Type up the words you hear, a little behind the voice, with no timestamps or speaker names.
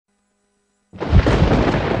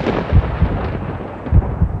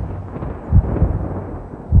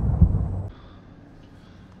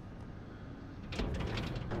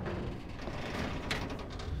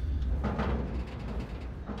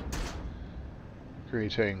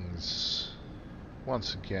Greetings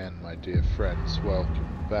once again, my dear friends.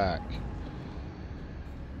 Welcome back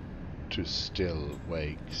to Still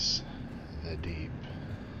Wakes the Deep.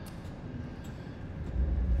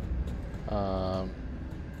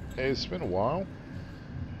 It's been a while.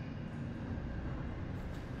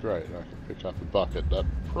 Great, I can pick up a bucket. That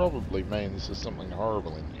probably means there's something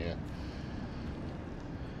horrible in here.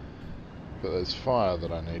 But there's fire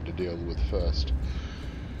that I need to deal with first.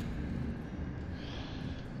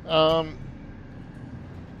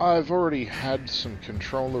 I've already had some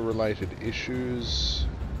controller related issues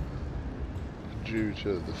due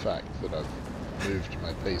to the fact that I've moved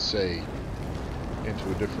my PC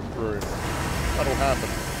into a different room. That'll happen.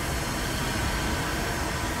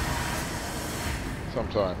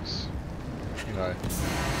 Sometimes, you know,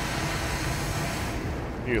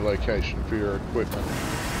 new location for your equipment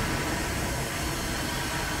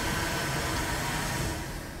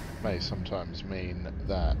may sometimes mean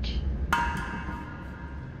that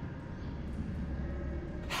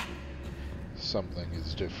something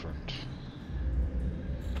is different.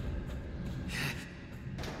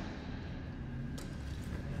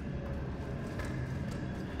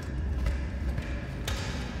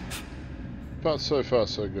 But so far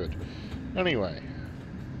so good. Anyway,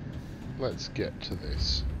 let's get to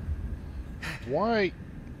this. Why,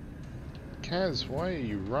 Kaz, why are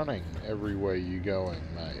you running everywhere you're going,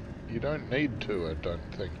 mate? You don't need to, I don't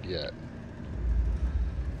think, yet.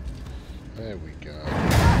 There we go.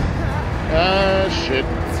 Ah, shit.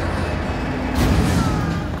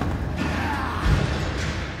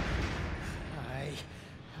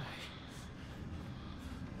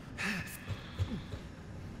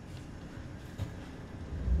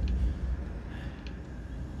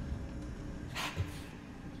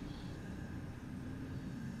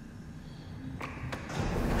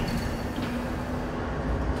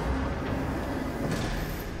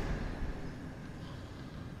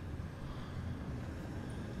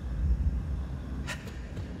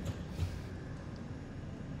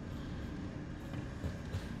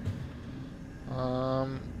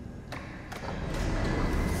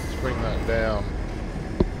 Let's bring that down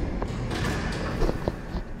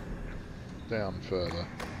further.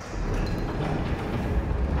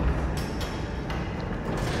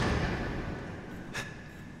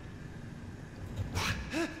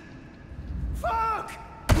 Fuck!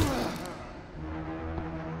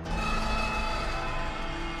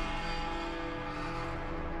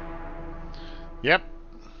 Yep.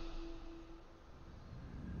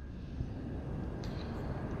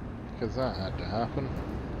 Because that had to happen.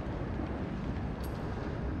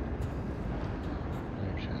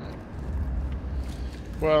 Okay.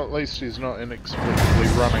 Well, at least he's not inexplicably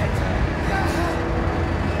running now.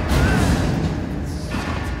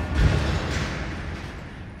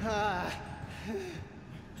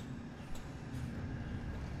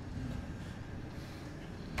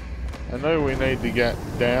 I know we need to get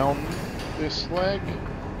down this leg,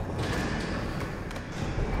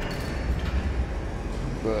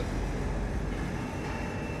 but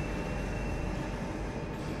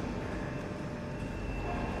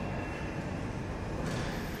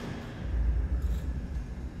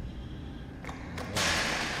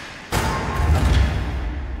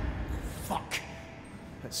Fuck!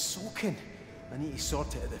 It's soaking. I need to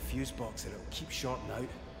sort it at the fuse box or it'll keep shorting out.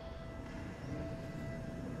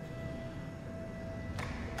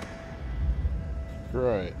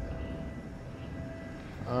 great.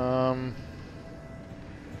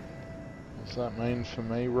 What's that mean for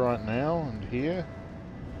me right now and here?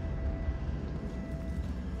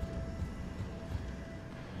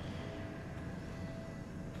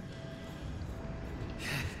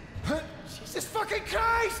 Jesus fucking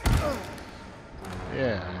Christ!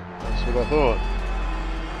 Yeah, that's what I thought.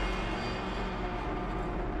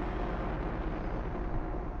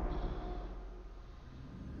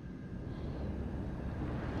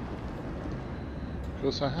 Of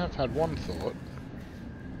course, I have had one thought.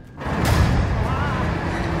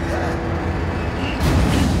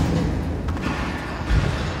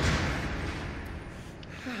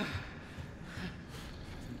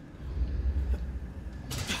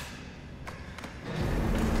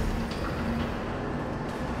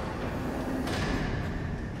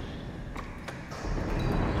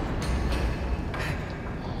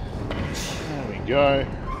 There we go.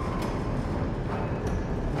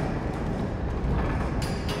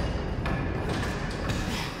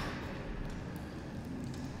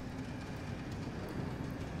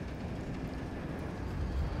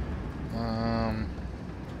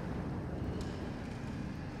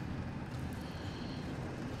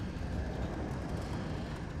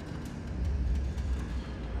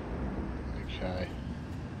 Okay.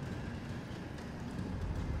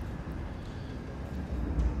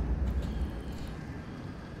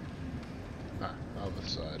 Ah, other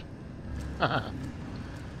side. Uh-huh.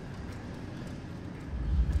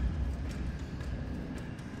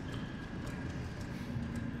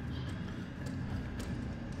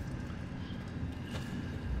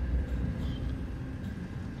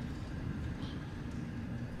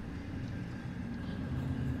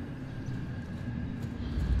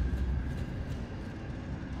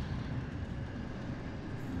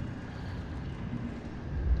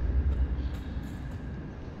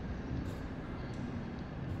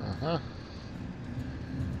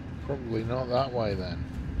 Probably not that way then.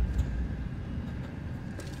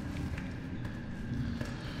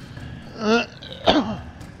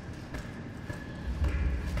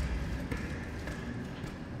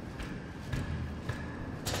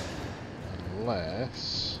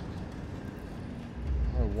 Unless...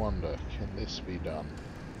 I wonder, can this be done?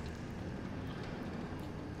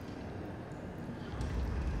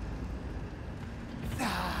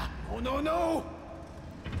 Oh no, no!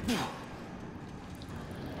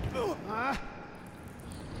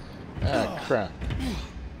 Ah, crap.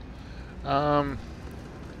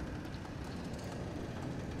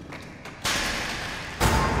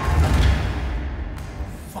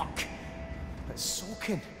 Fuck! It's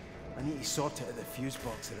soaking. I need to sort it at the fuse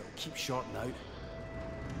box or it'll keep shorting out.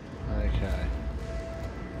 Okay.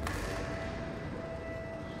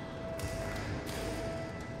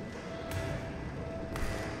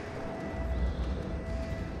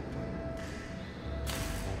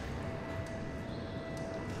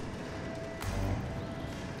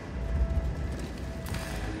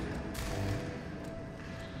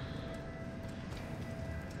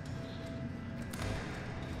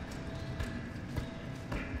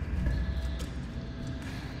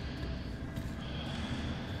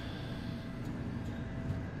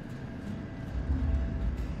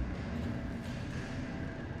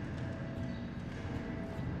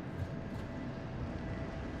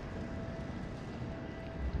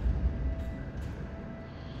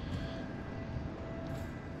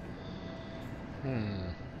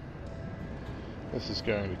 This is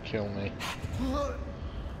going to kill me.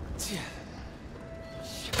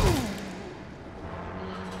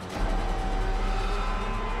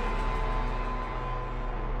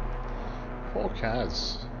 Poor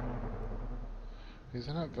Kaz. He's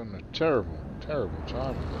having a terrible, terrible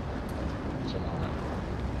time with it tonight.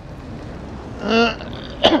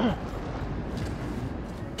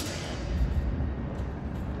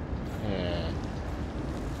 Yeah.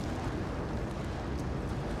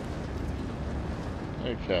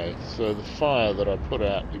 Okay, so the fire that I put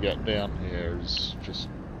out to get down here has just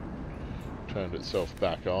turned itself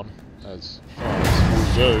back on, as fires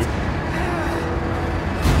will do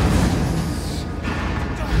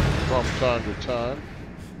from time to time.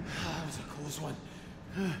 That was a close one.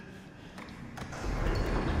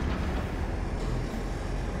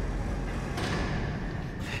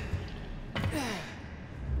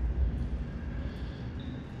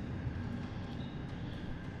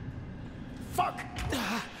 Fuck!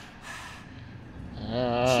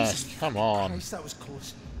 Come on. Christ, that was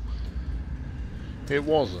close. It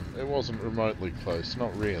wasn't. It wasn't remotely close.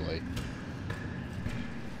 Not really.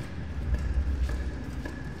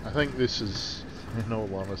 I think this is, in all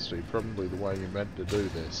honesty, probably the way you're meant to do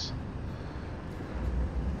this.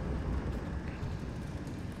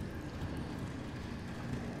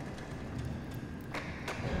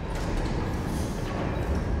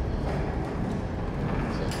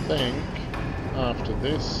 So I think after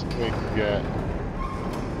this we can get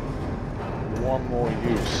one more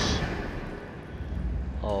use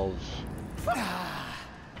of...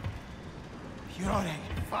 You're alright.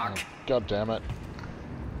 Fuck. Oh, God damn it.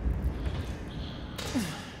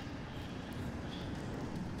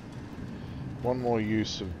 One more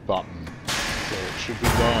use of button, so it should be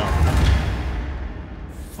down.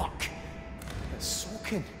 Fuck. It's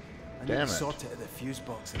soaking. I Damn need it. to sort it at the fuse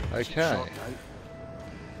box and it'll keep Okay. shorting out.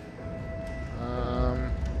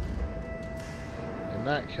 In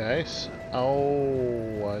that case,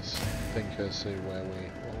 oh, I think I see what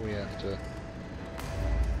we have to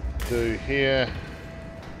do here.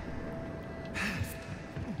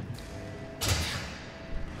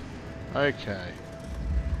 Okay.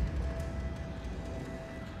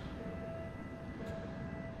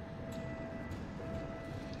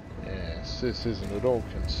 Yes, this isn't at all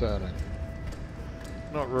concerning.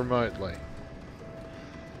 Not remotely.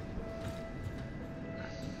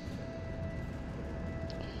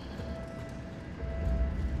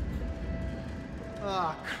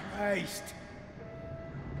 Ah, Christ.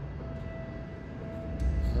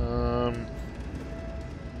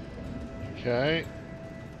 Okay.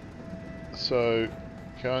 So,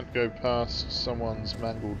 can't go past someone's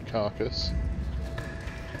mangled carcass.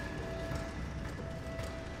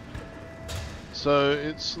 So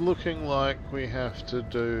it's looking like we have to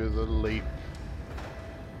do the leap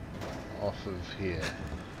off of here.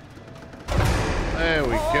 There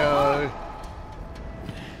we go.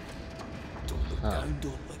 Don't look down,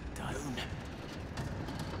 don't look down.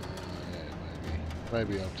 Yeah,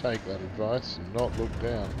 maybe I'll take that advice and not look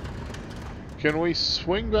down. Can we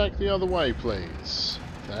swing back the other way, please?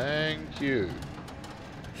 Thank you.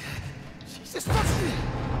 Jesus,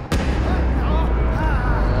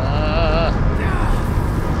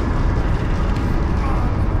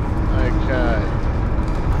 Okay.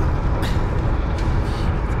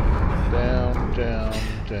 Down, down,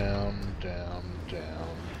 down, down,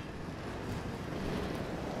 down.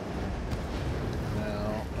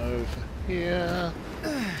 Now over here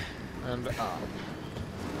and up.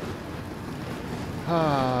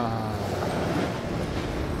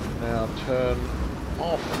 Now turn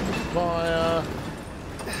off the fire.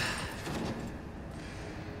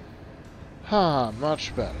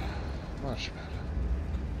 Much better. Much better.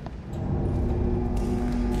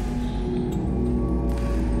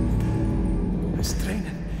 His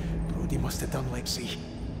training. Brodie must have done like see.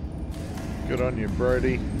 Good on you,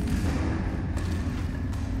 Brodie.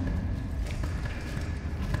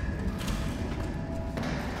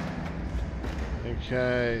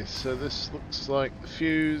 Okay, so this looks like the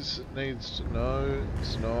fuse. It needs to... No,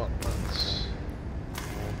 it's not. That's...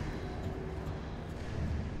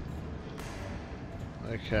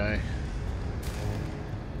 Okay.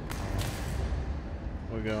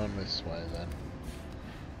 We're going this way then.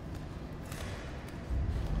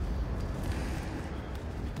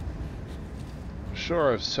 I'm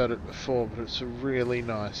sure I've said it before, but it's a really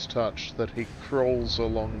nice touch that he crawls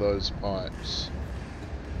along those pipes.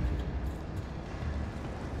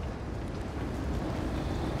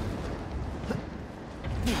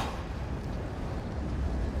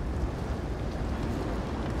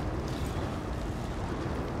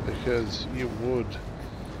 Because you would.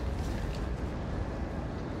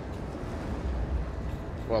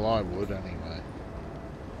 Well, I would anyway.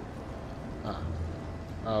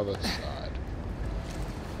 Other side.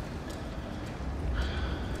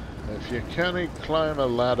 If you can't climb a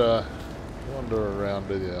ladder, wander around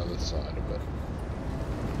to the other side of it.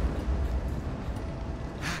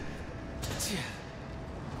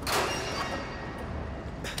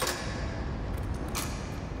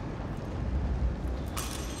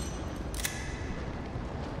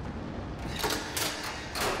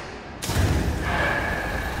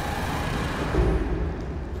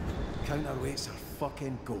 Counterweights are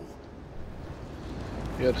fucking gold.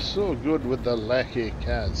 You're so good with the lackey,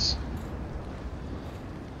 Kaz.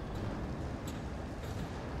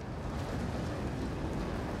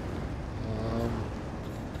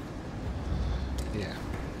 Yeah.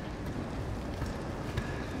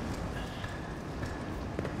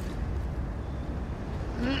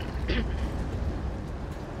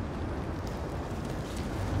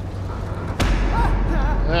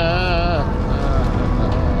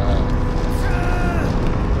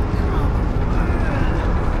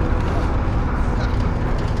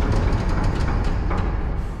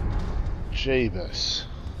 Jeebus,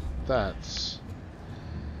 that's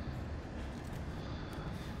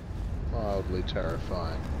mildly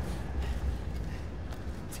terrifying.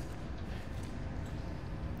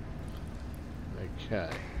 Okay.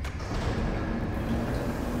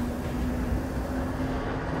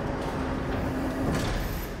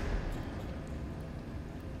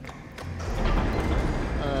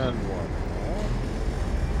 And one more.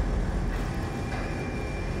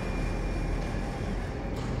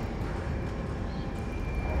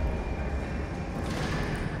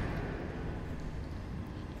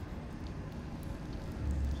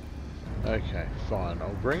 Okay, fine.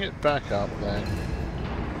 I'll bring it back up then.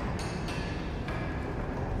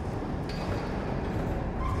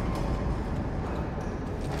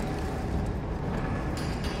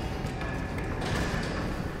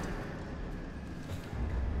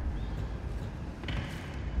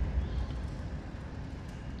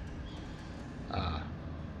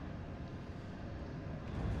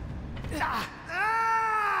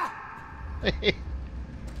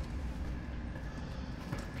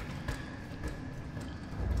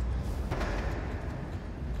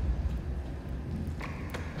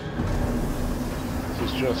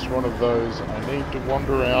 This is just one of those, I need to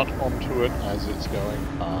wander out onto it as it's going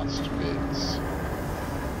past bits.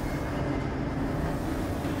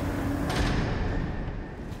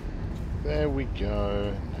 There we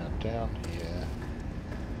go. Now down here.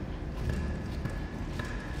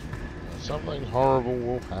 Something horrible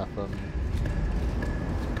will happen.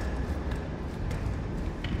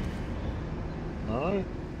 No?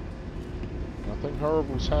 Nothing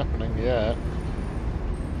horrible's happening yet.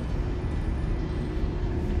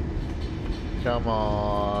 Come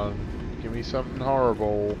on. Give me something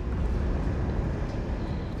horrible.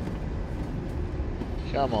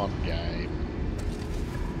 Come on, game.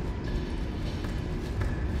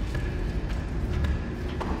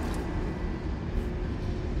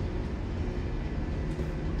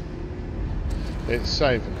 It's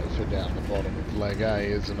saving it for down the bottom of leg A,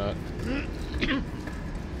 isn't it?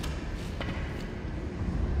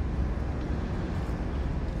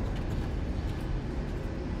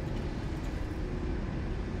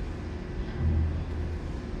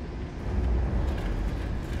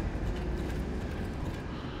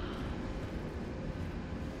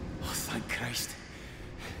 Oh, thank Christ.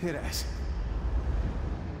 Here it is.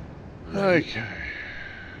 Okay.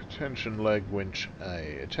 Attention leg winch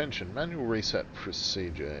A. Attention, manual reset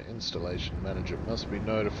procedure. Installation manager must be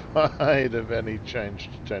notified of any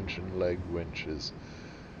changed attention leg winches.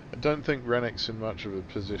 I don't think Rennick's in much of a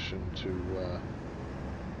position to,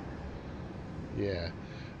 yeah.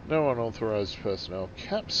 No unauthorized personnel.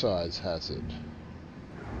 Capsize hazard.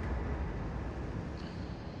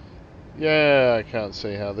 Yeah, I can't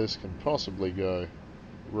see how this can possibly go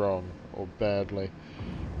wrong or badly.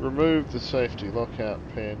 Remove the safety lockout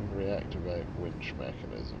pin, reactivate winch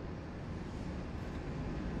mechanism.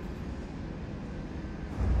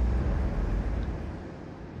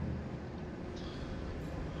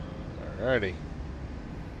 Alrighty.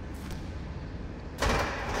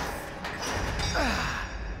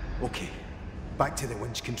 Okay, back to the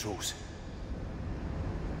winch controls.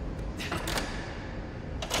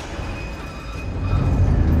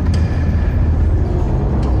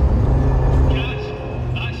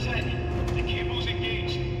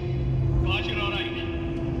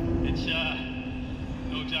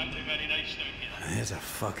 There's a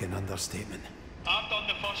fucking understatement. I've done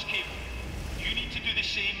the first cable. You need to do the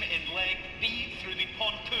same in leg B through the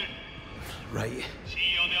pontoon. Right.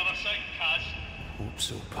 See you on the other side, Kaz. Hope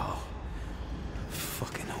so, pal.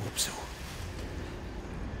 Fucking hope so.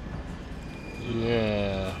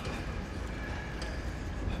 Yeah.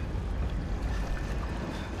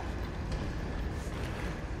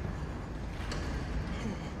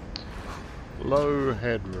 Low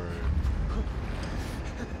headroom.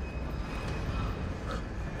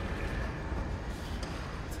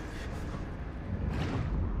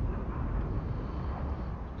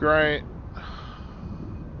 Great.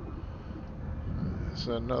 There's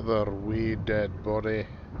another wee dead body.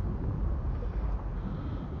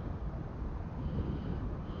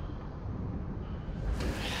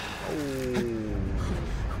 Oh.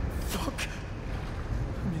 Fuck!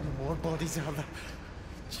 How many more bodies are there?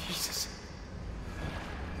 Jesus.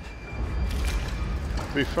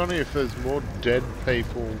 It'd be funny if there's more dead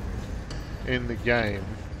people in the game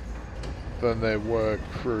than there were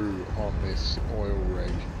crew on this oil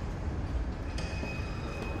rig.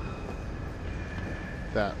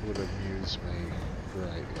 That would amuse me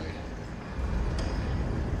greatly.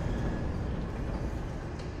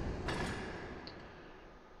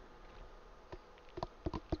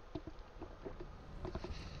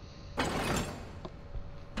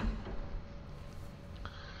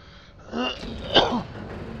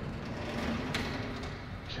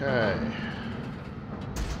 Okay.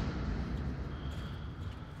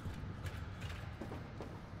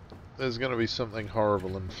 There's going to be something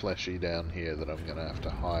horrible and fleshy down here that I'm going to have to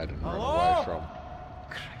hide and run away from.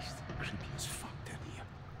 Christ, creepy as fuck down here.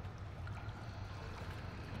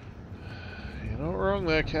 You're not wrong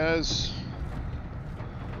there, Kaz.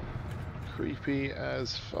 Creepy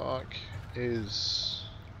as fuck is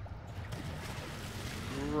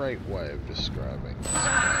a great way of describing this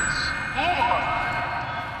place.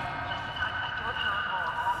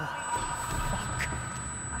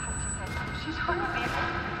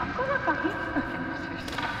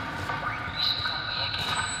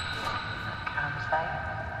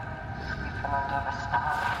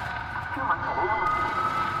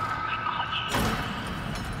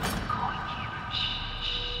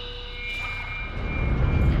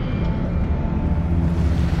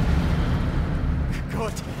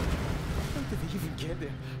 God, how did they even get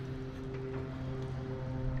there?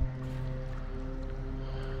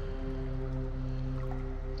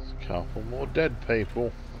 A couple more dead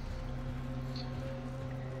people.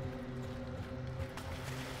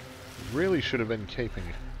 Really should have been keeping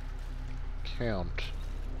count.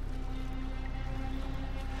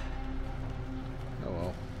 Oh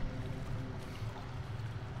well.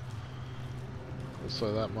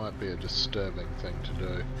 Also, that might be a disturbing thing to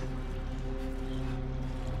do.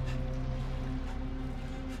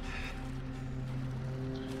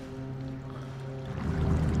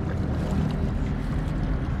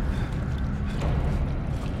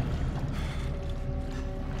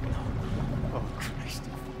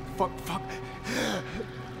 fuck, fuck.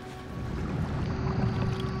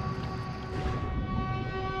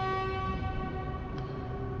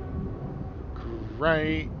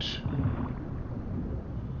 Great.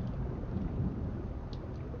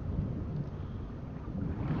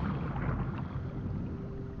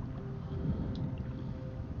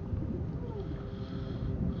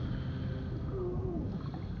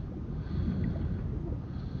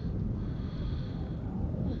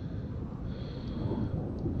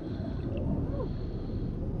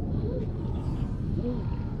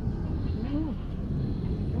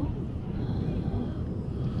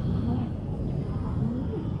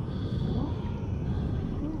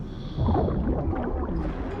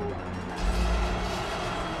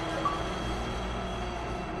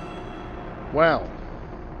 Well,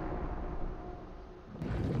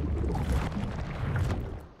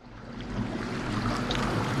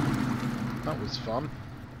 that was fun.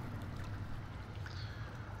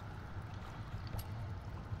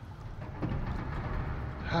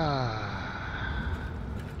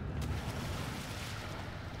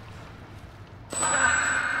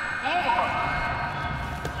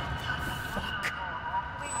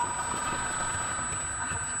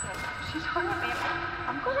 She's hurting me.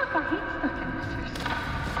 I'm gonna go eat something, Suze.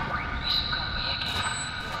 We should go away again.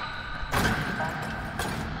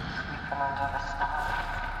 Sleeping under the stars.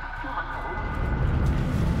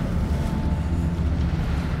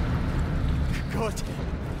 God,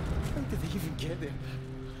 how did they even get there?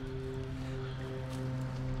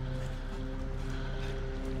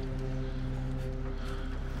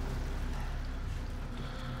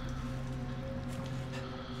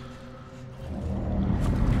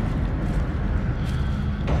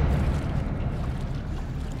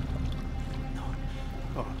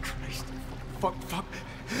 Oh, Christ. Fuck, fuck.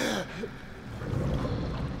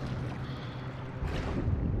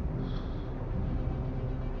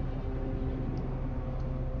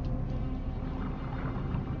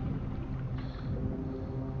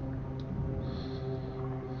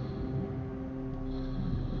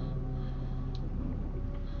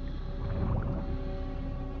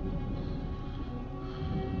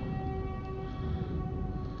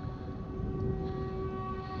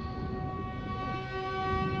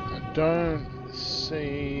 Don't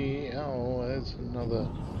see. Oh, there's another.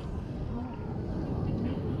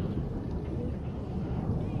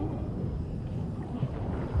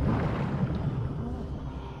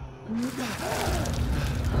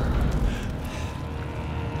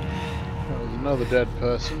 That was another dead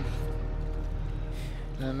person.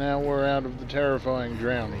 And now we're out of the terrifying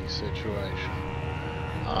drowning situation.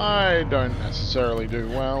 I don't necessarily do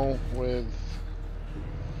well with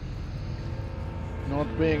not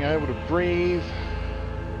being able to breathe.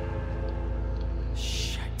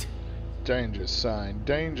 Shit. Danger sign.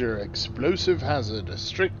 Danger. Explosive hazard.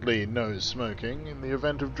 Strictly no smoking. In the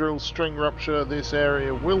event of drill string rupture, this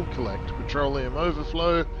area will collect petroleum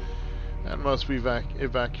overflow and must be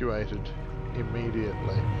evacuated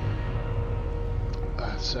immediately.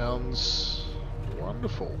 That sounds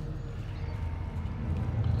wonderful.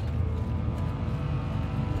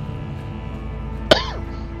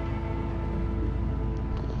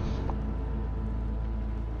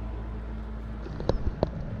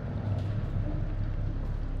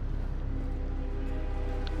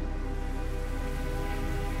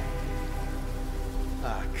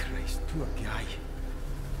 Ah, Christ, poor guy.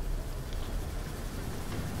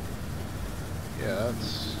 Yeah,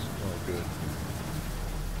 that's not good.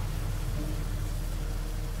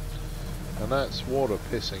 And that's water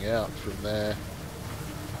pissing out from there.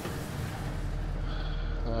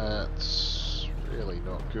 That's really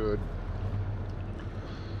not good.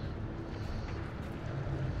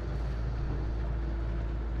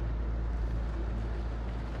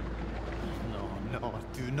 No, no,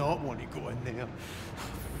 I do not want to go in there.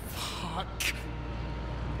 Fuck.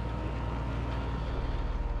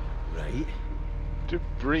 Right.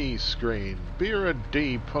 Debris screen. Bira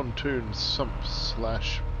D pontoon sump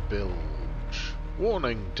 / bilge.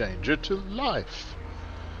 Warning, danger to life.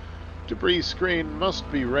 Debris screen must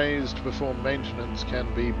be raised before maintenance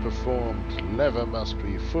can be performed. Lever must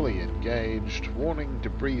be fully engaged. Warning,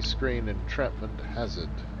 debris screen entrapment hazard.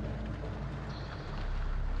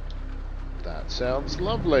 That sounds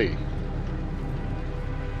lovely.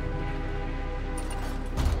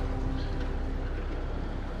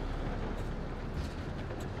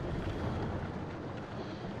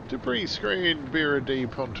 Debris screen, Bira D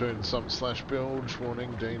pontoon sump / bilge.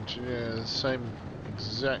 Warning, danger. Yeah, same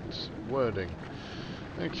exact wording.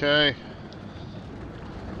 Okay.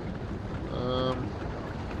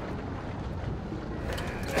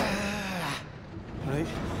 Right.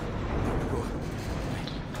 There we go.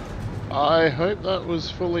 I hope that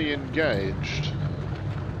was fully engaged.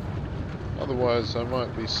 Otherwise I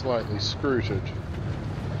might be slightly screwed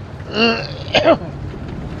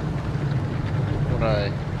when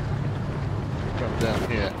I come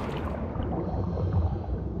down here.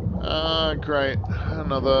 Ah, great.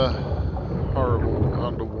 Another horrible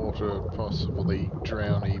underwater, possibly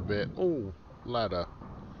drowny bit. Oh, ladder.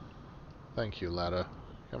 Thank you, ladder.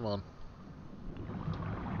 Come on.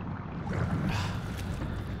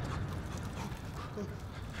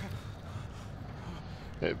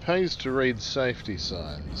 It pays to read safety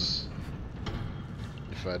signs.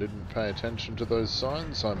 If I didn't pay attention to those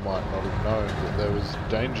signs, I might not have known that there was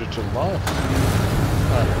danger to life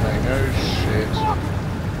happening. Oh shit.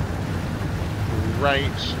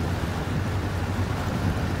 Great.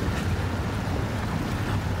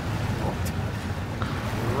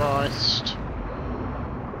 Christ.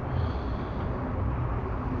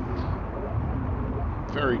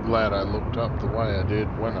 Very glad I looked up the way I did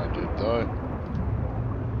when I did, though.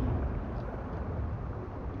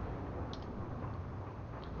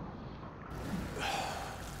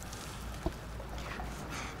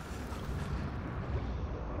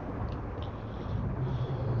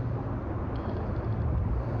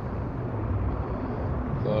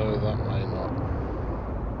 Though that may not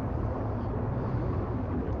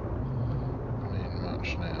mean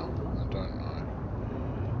much now. I don't know.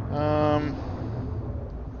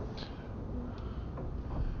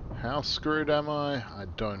 How screwed am I? I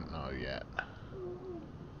don't know yet.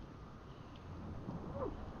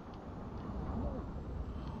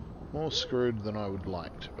 More screwed than I would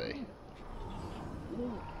like to be.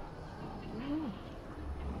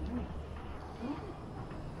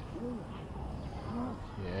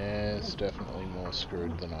 Yes, definitely more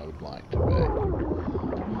screwed than I would like to be.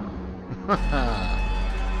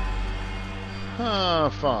 Ah,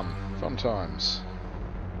 fun. Fun times.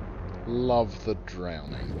 Love the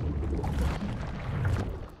drowning.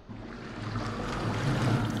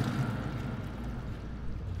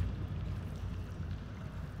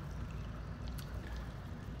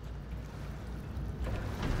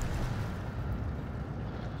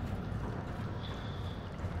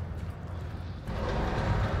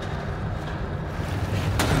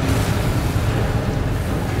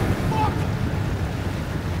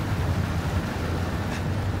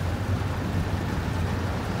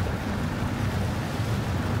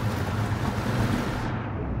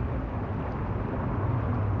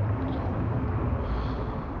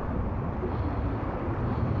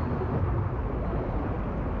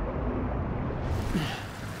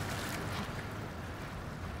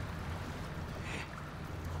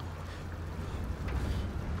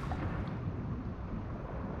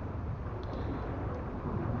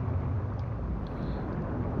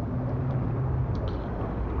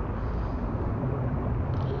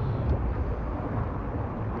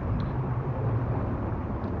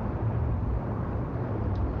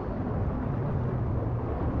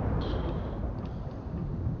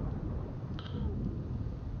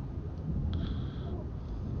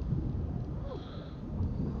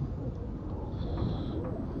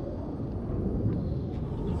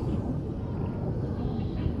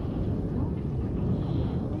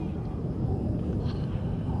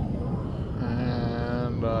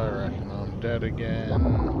 Dead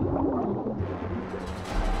again.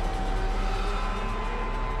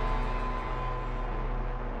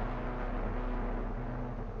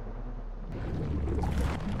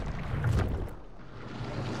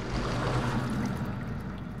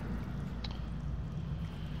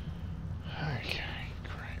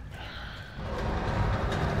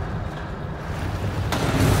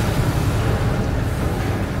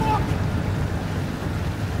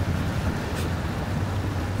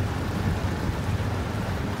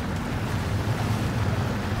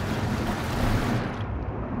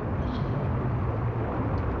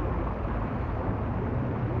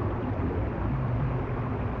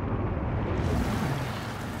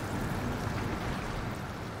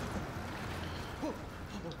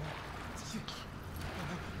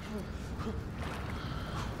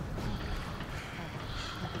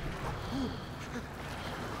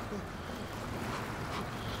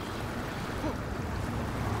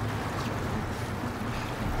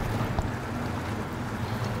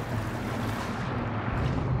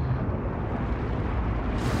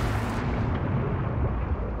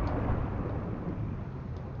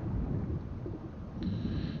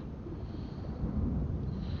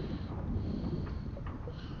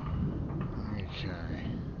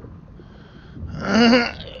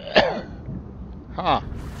 Ha!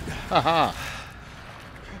 Haha!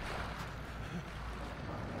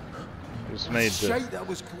 Just need to Shite, that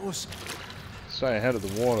was close. stay ahead of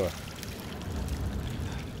the water.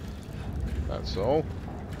 That's all.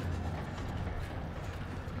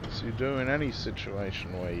 As you do in any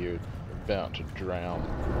situation where you're about to drown.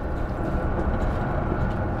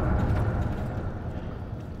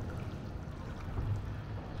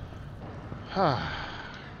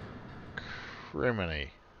 Criminy.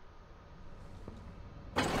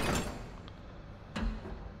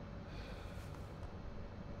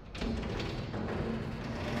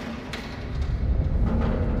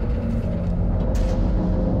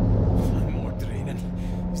 More draining.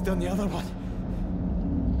 He's done the other one.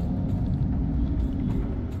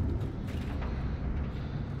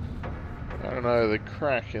 I don't know, the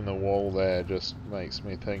crack in the wall there just makes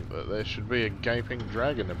me think that there should be a gaping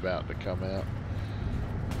dragon about to come out.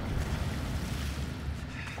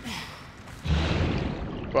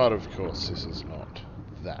 But of course this is not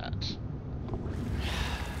that.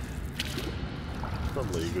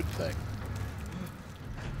 Probably a good thing.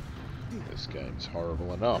 This game's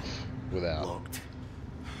horrible enough without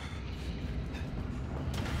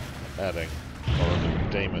adding horrible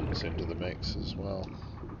demons into the mix as well.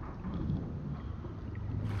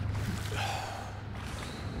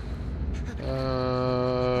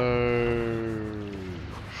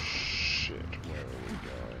 Shit, where are we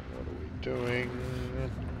going? What are we doing?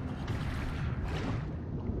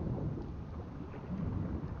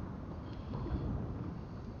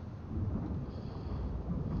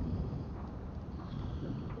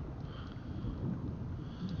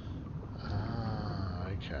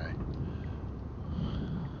 Okay.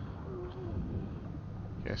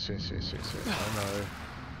 Yes, I know.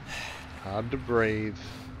 Hard to breathe.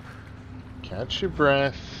 Catch your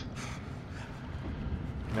breath.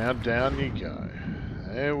 Now down you go.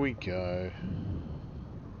 There we go.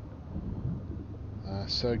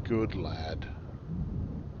 That's a good lad.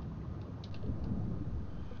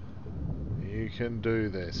 You can do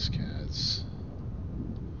this, Kaz.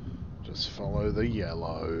 Just follow the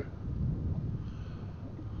yellow.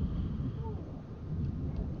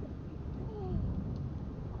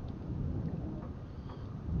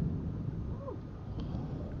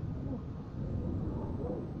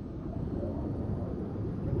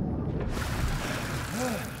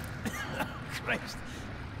 Christ.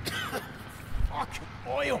 Fucking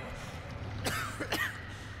oil.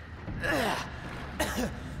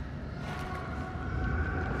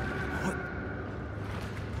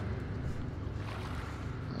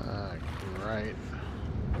 Great.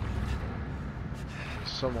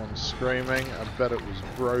 Someone screaming. I bet it was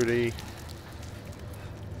Brodie.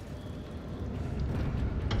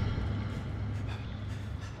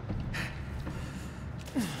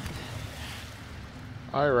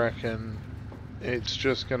 I reckon it's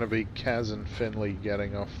just going to be Kaz and Finlay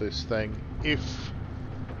getting off this thing, if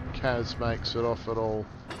Kaz makes it off at all.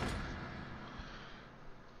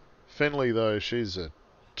 Finlay, though, she's a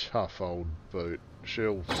tough old boot.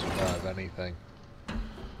 She'll survive anything.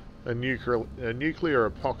 A nuclear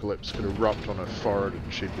apocalypse could erupt on her forehead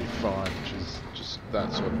and she'd be fine. She's just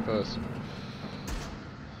that sort of person.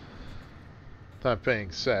 That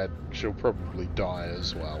being said, she'll probably die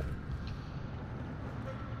as well.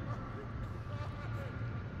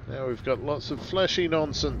 Now we've got lots of fleshy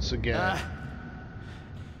nonsense again.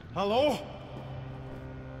 Hello?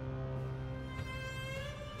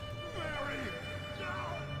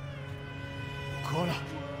 O'Connor?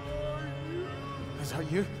 Is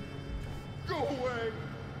that you? Go away!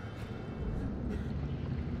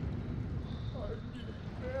 I need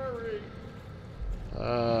Mary!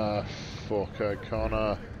 Ah, fuck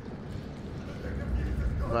O'Connor.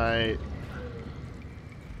 Mate.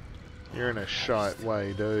 You're in a shite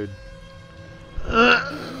way, dude.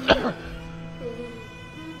 Oh,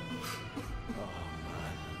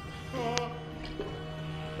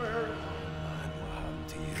 Mary! man, what happened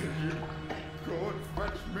to you? Can you go and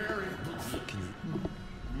fetch Mary?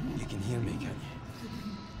 You can hear me, can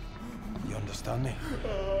you? You understand me?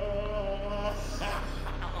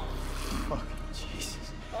 Fucking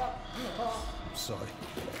Jesus. I'm sorry.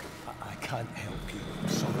 I can't help you. I'm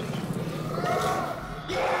sorry.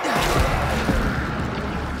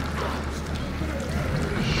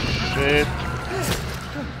 Shit.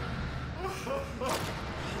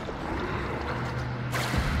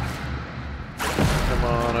 Come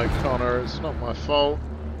on, O'Connor, it's not my fault.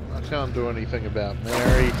 I can't do anything about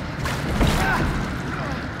Mary.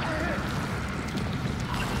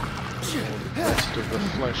 All the rest of the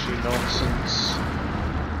fleshy nonsense.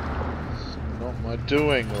 It's not my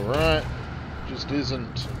doing, alright? Just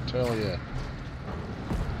isn't, I tell ya.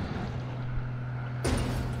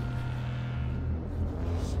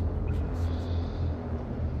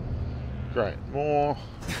 Great, more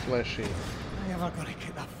fleshy. I'm never gonna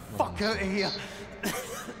get the fuck out of here.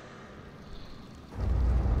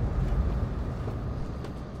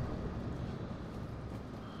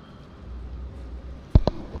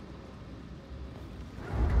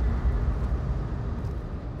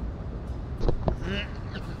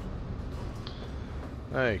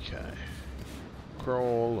 Okay.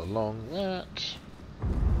 Crawl along that.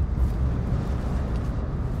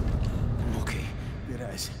 Okay, there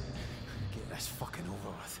it is. Get this fucking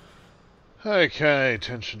over with. Okay,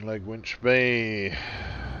 tension leg winch B.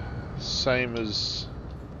 Same as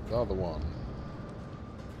the other one.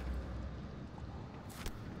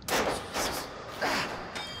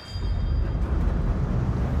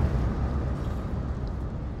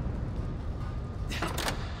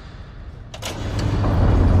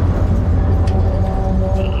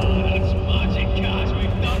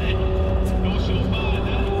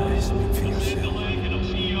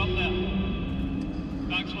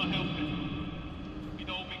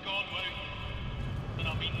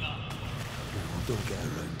 Don't get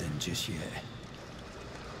around in just yet.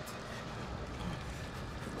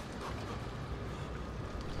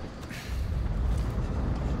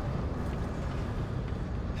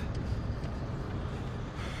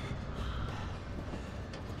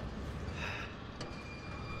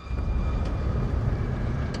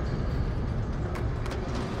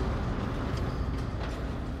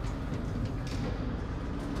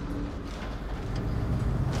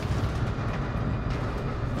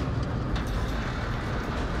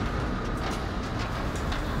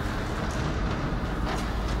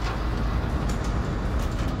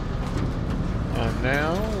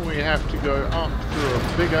 Now we have to go up through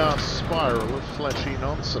a big ass spiral of fleshy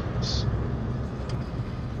nonsense.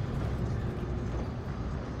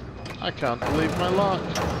 I can't believe my luck.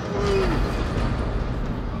 Woo.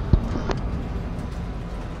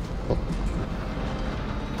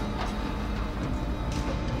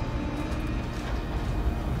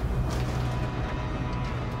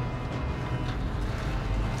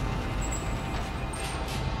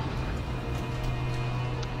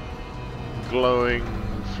 Glowing,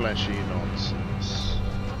 fleshy nonsense.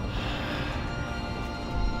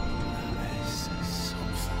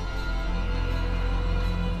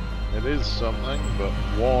 It is something, but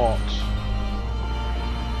what?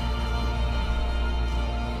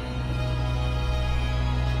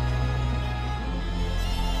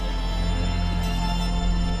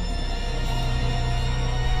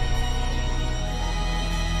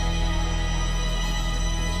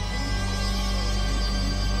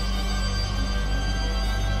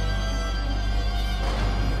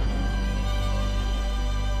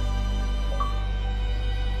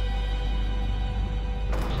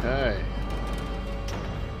 Okay.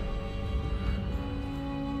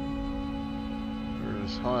 We're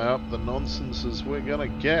as high up the nonsense as we're gonna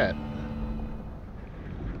get.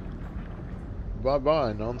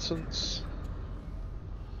 Bye-bye, nonsense.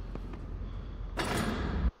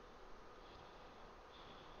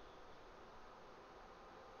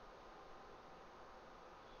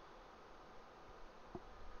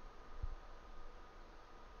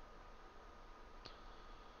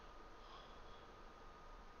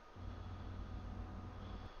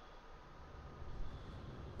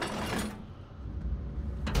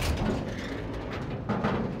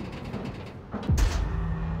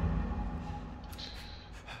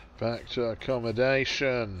 Back to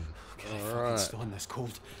accommodation. Alright. It's still in this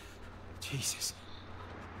cold. Jesus.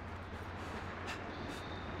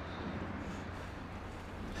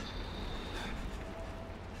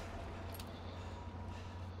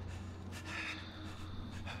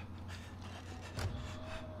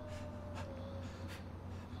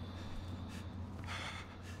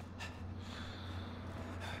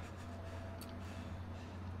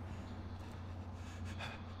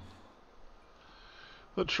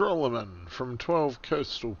 The Trollerman, from 12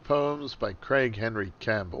 Coastal Poems by Craig Henry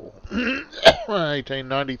Campbell,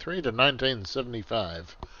 1893 to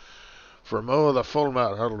 1975. From o'er the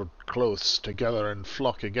fulmar huddled close together in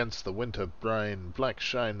flock against the winter brine, black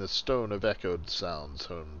shine the stone of echoed sounds,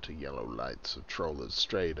 home to yellow lights of trollers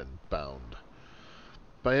strayed and bound.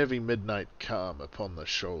 By heavy midnight calm upon the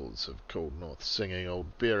shoals of cold north singing,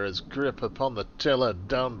 old beerers grip upon the tiller,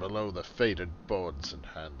 down below the faded boards, and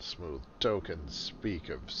hand-smooth tokens speak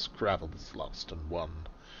of scravels lost and won.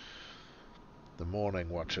 The morning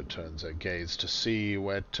watcher turns her gaze to see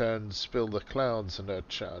where turns spill the clouds, and her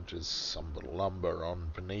charges sombre lumber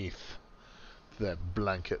on beneath, their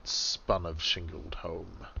blankets spun of shingled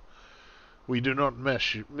home. We do not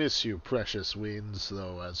miss you, precious weans,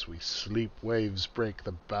 though as we sleep waves break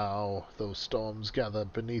the bow, though storms gather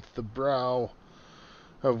beneath the brow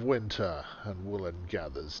of winter, and woolen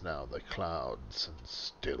gathers now the clouds, and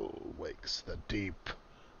still wakes the deep,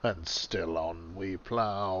 and still on we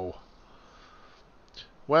plough.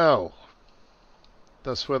 Well,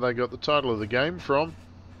 that's where they got the title of the game from.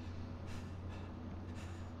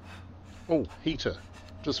 Oh, heater.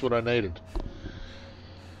 Just what I needed.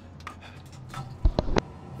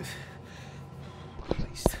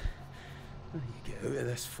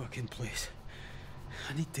 this fucking place.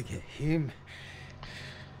 I need to get home.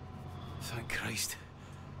 Thank Christ.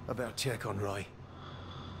 I better check on Roy.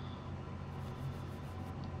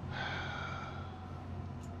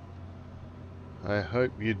 I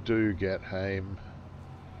hope you do get home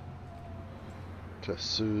to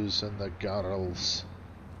Suze and the girls.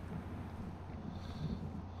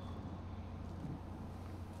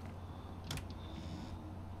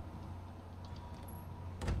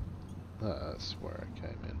 That's where I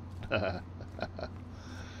came in.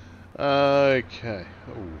 Okay.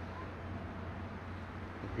 Ooh.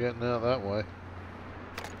 I'm getting out that way.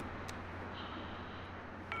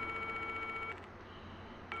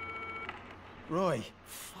 Roy,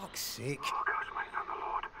 fuck's sake. Oh, gosh, mate, thank the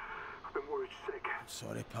Lord. I've been worried sick.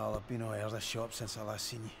 Sorry, pal, I've been out of the shop since I last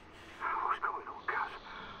seen you. What's going on, Kaz?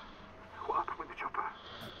 What happened with the chopper?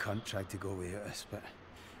 That cunt tried to go without us, but,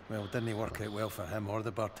 well, didn't work out well for him or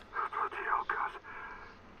the bird. Bloody hell, Kaz.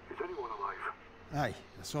 Is anyone alive? Aye,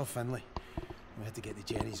 I saw Finlay. We had to get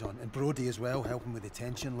the Jerry's on. And Brodie as well, helping with the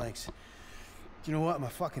tension legs. Do you know what? I'm a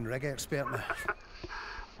fucking rig expert now.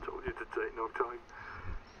 Told you to take no time.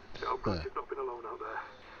 I'm glad you've not been alone out there.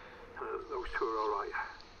 Those two are all right.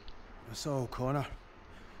 I saw O'Connor.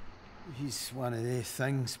 He's one of these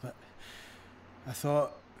things, but I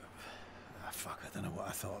thought... fuck, I don't know what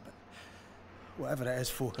I thought, but whatever it is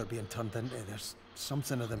folk are being turned into, there's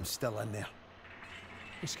something of them still in there.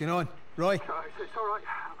 What's going on? Roy? It's all right.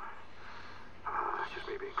 It's just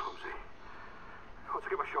me being clumsy. Once I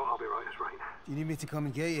get my shot, I'll be right as rain. Do you need me to come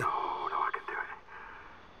and get you? No, I can do it.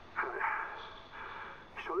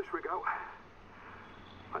 Sort this rig out.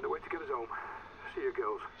 Find a way to get us home. See you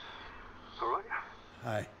girls. All right?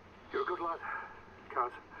 Aye. You're a good lad,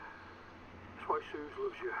 Kaz. That's why Suze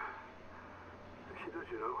loves you. She does,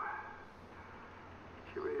 you know.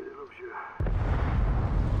 She really loves you.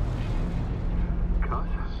 Kaz?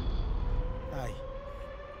 Aye.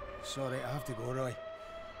 Sorry, I have to go, Roy.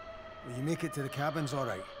 Will you make it to the cabins all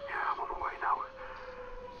right? Yeah, I'm on the way now.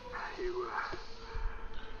 You,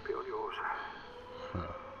 be on yours.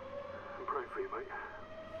 I'm praying for you, mate.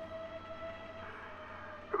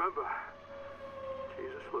 Remember,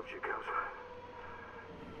 Jesus loves you, Kaz.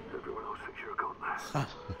 Everyone else thinks you're a god.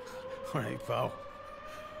 All right, pal.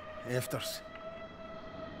 Afters.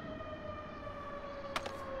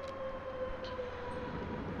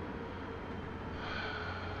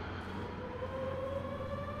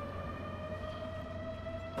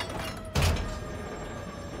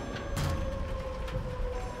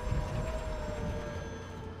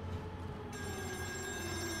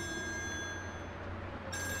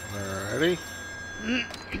 Alrighty.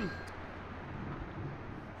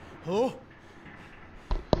 Hello?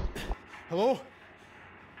 Hello?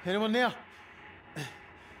 Anyone there? There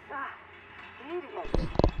he is.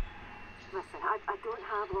 Listen, I don't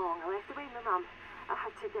have long. I left away my mum. I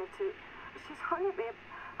had to get to... She's hungry, babe.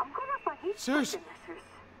 I'm going off my heat Suze? stuck in this house.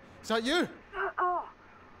 Is that you? Oh,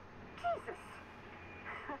 Jesus.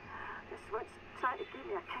 This one's trying to give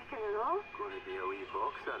me a kicking and all. Gonna be a wee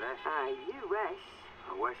boxer, eh? Aye, you wish.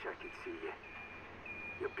 I wish I could see you.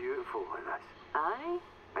 You're beautiful like this. Aye?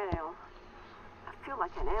 Well, I feel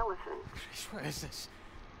like an elephant. Christ, what is this?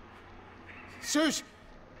 Suze!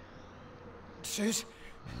 Suze?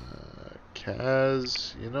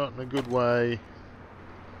 Kaz, you're not in a good way.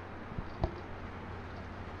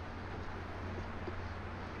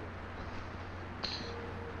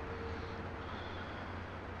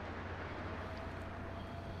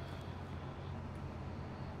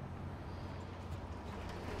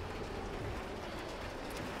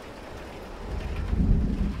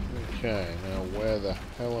 Okay, now where the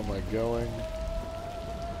hell am I going?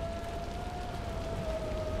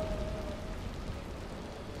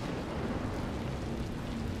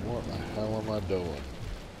 What the hell am I doing?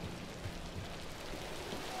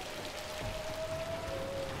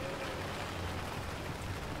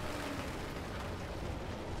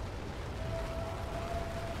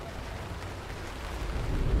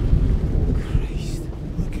 Christ,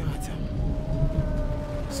 look at him.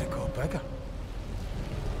 Has it got bigger?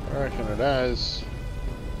 I reckon it has.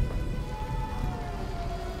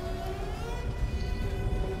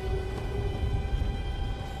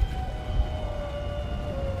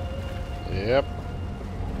 Yep,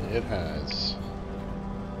 it has.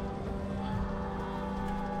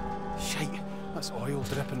 Shite, that's oil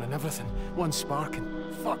dripping and everything. One sparking.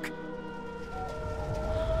 Fuck.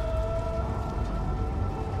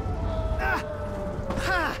 Ah!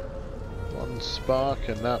 Ha! One spark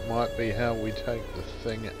and that might be how we take the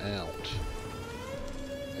thing out.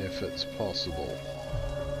 If it's possible.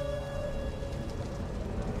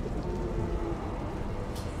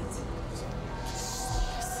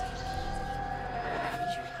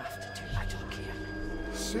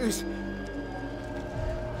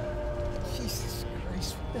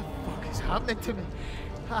 happening to me.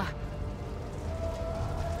 Ah.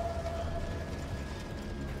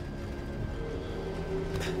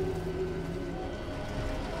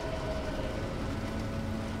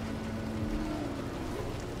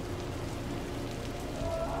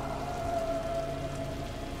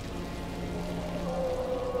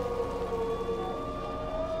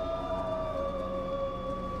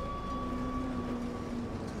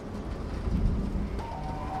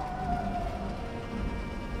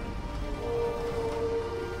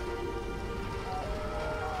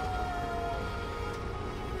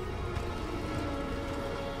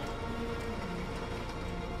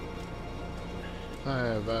 I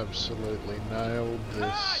have absolutely nailed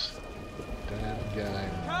this damn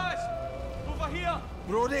game. Kaz! Over here!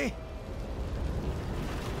 Brodie!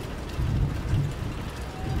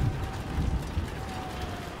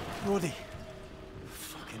 Brodie!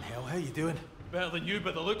 Fucking hell, how you doing? Better than you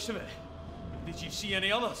by the looks of it. Did you see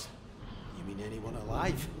any others? You mean anyone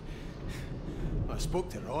alive? I spoke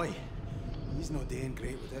to Roy. He's not doing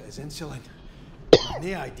great without his insulin. I've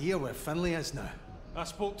no idea where Finlay is now. I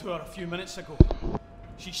spoke to her a few minutes ago.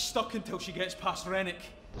 She's stuck until she gets past Rennick.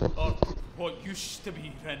 Or what used to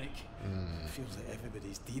be Rennick. Feels like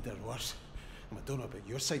everybody's deed or worse. I don't know about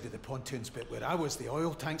your side of the pontoons, but where I was, the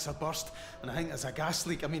oil tanks are burst, and I think there's a gas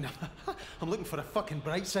leak. I mean, I'm looking for a fucking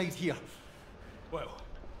bright side here. Well,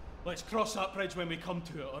 let's cross that bridge when we come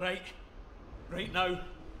to it, alright? Right now,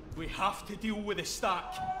 we have to deal with the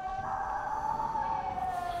stack.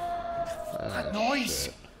 That noise!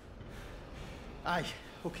 Shit. Aye,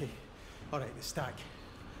 okay. Alright, the stack.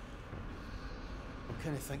 I'm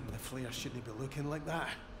kind of thinking the flare shouldn't be looking like that.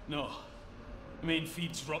 No. The main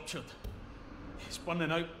feed's ruptured. It's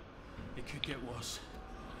burning out. It could get worse.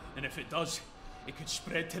 And if it does, it could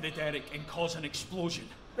spread to the derrick and cause an explosion.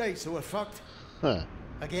 Right, so we're fucked. Huh.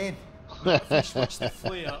 Again. If we switch the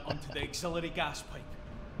flare onto the auxiliary gas pipe,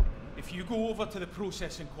 if you go over to the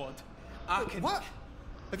processing quad, I can... What?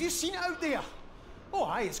 Have you seen it out there? Oh,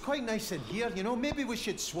 aye, it's quite nice in here, you know. Maybe we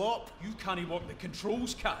should swap. You can't work the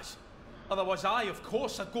controls, Kaz. Otherwise of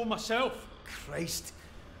course, I'd go myself. Christ.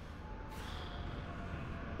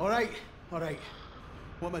 Alright, alright.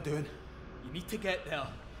 What am I doing? You need to get there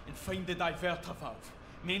and find the diverter valve,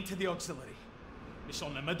 main to the auxiliary. It's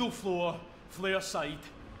on the middle floor, flare side.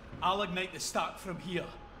 I'll ignite the stack from here.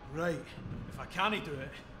 Right. If I can't do it,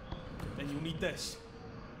 then you'll need this.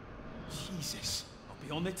 Jesus. I'll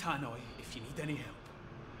be on the tannoy if you need any help.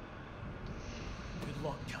 Good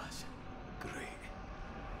luck, Kaz. Great.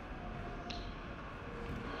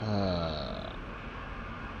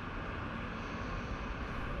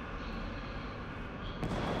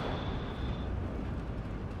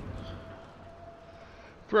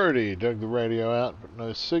 Brodie dug the radio out, but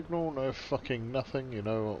no signal, no fucking nothing. You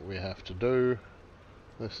know what we have to do.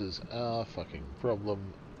 This is our fucking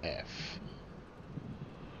problem F.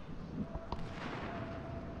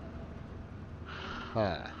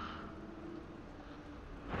 Huh.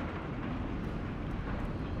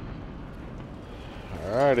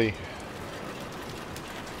 Alrighty.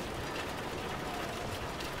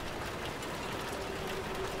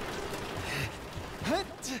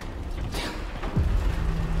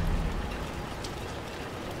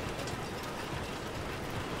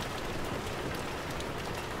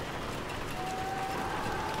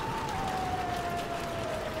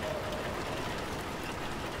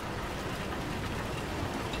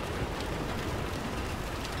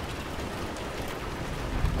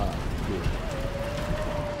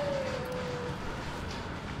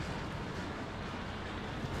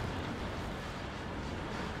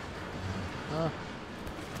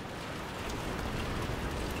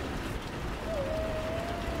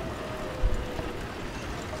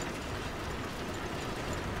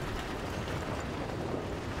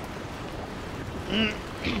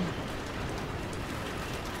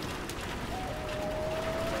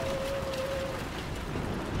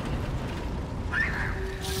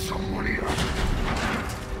 Somebody else.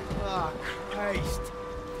 Ah, Christ.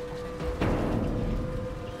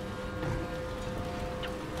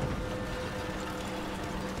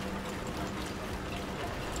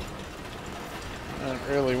 I don't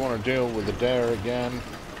really want to deal with the dare again.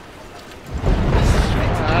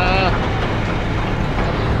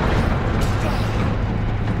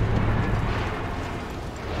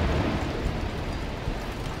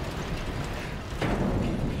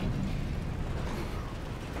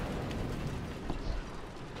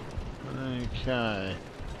 Okay.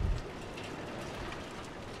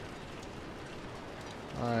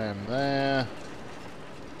 I am there.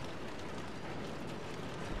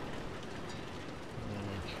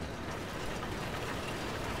 Okay.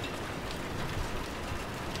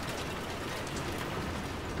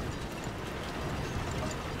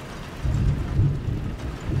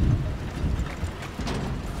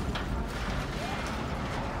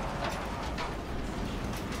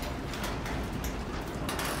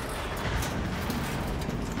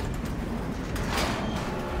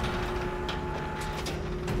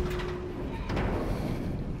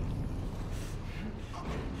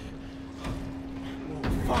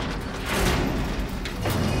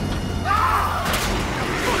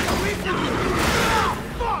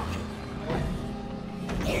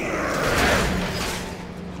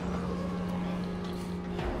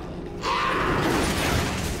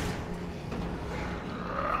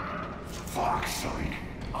 outside.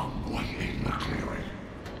 I'm waiting the clearing.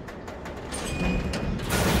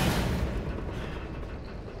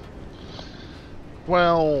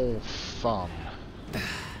 Well, fun.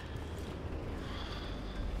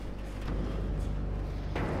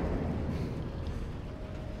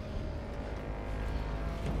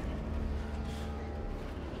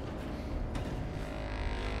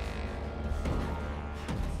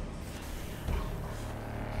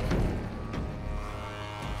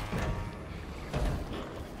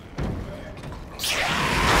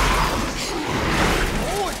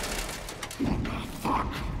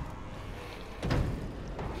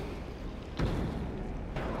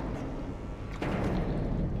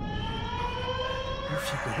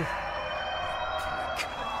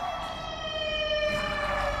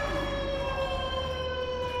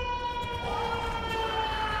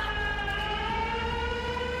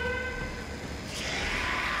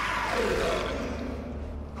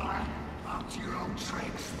 Up to your own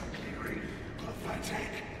tricks, clearing. Pathetic.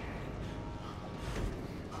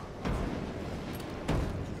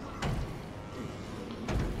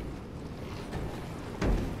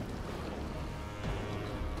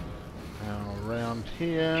 Now around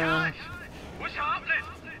here. Guys, what's happening?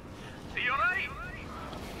 Are you alright?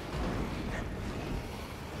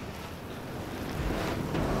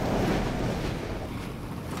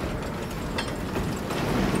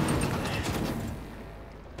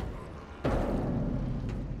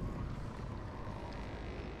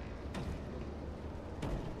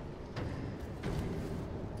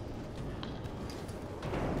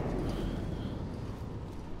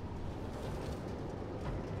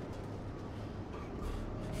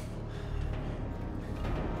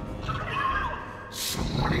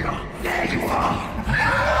 There you are!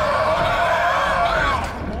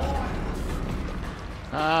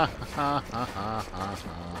 Ha ha ha ha ha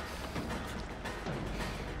ha.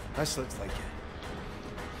 This looks like it.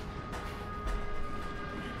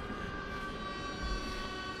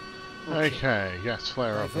 Okay, gas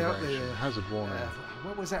flare I've heard operation. the, Hazard warning.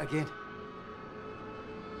 What was that again?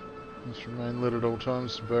 Must remain lit at all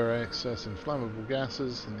times to burn excess inflammable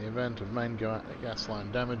gases. In the event of main gas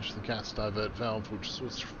line damage, the gas divert valve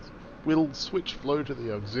will switch flow to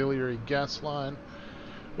the auxiliary gas line.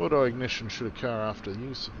 Auto ignition should occur after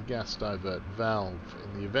use of the gas divert valve.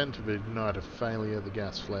 In the event of igniter failure, the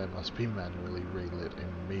gas flare must be manually relit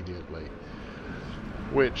immediately.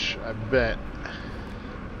 Which I bet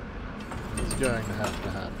is going to have to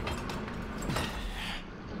happen.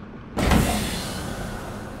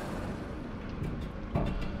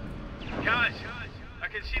 Guys, I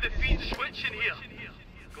can see the feed switching here.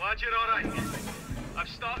 Glad you're alright. I've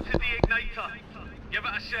started the igniter. Give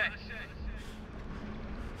it a sec.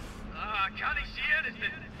 I can't see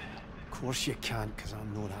anything. Of course you can't, because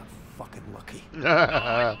I'm not that fucking lucky. No,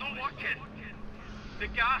 it's not working. The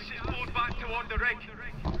gas is flowed back toward the rig.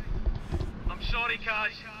 I'm sorry,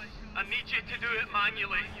 Kaz. I need you to do it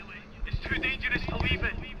manually. It's too dangerous to leave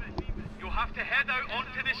it. You'll have to head out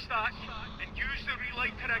onto the stack and use the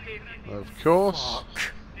relighter I gave you. Of course.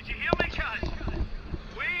 Fuck. Did you hear me, Kaz?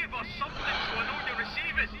 Wave or something so I know you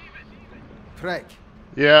receive it. Prick.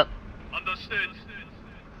 Yep. Understood.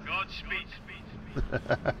 Godspeed.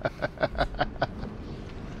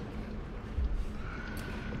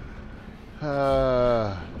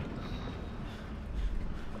 At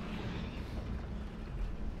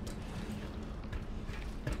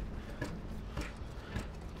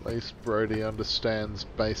least Brodie understands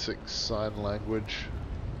basic sign language.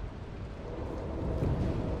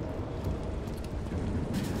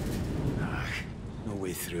 No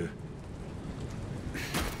way through.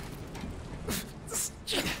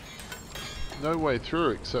 No way through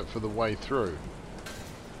except for the way through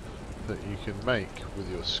that you can make with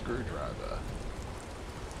your screwdriver.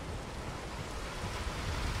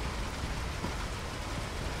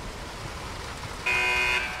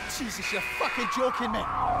 Jesus, you're fucking joking me.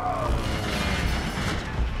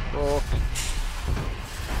 Oh.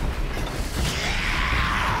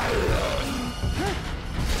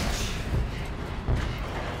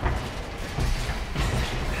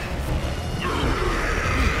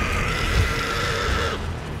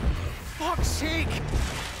 Fuck's sake!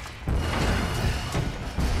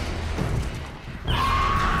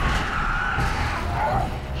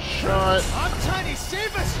 Shut. I'm trying to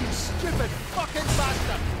save us, you stupid fucking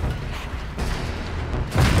bastard!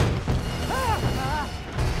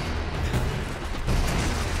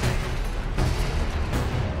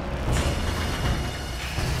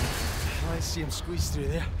 Let's see him squeeze through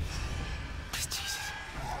there. Jesus.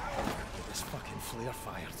 Get this fucking flare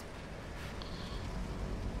fired.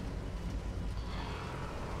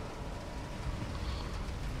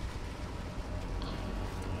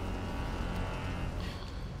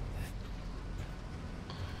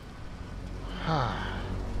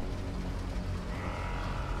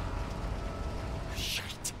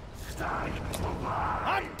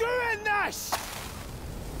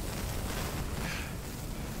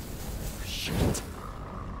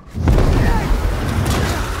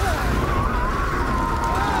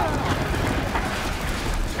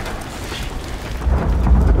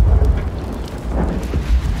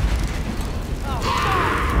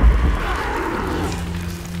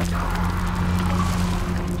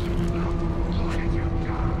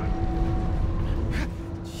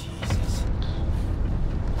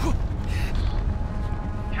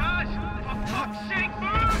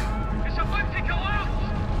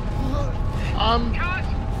 I'm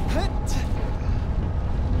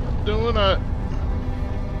doing it.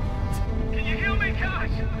 Can you hear me, Cash?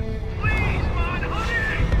 Please, man,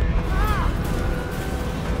 hurry!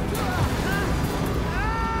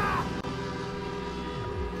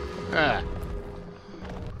 Ah.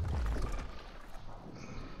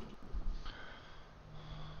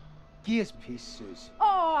 Gears piece, Suze.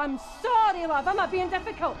 Oh, I'm sorry, love. I'm not being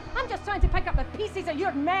difficult. I'm just trying to pick up the pieces of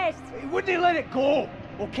your mess. He wouldn't let it go,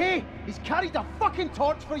 okay? He's carried a fucking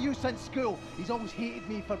torch for you since school. He's always hated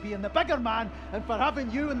me for being the bigger man and for having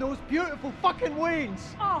you and those beautiful fucking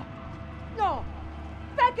weans. Oh, no.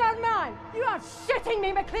 Bigger man! You are shitting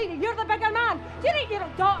me, McCready. You're the bigger man. Do you think your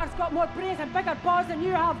daughter's got more brains and bigger balls than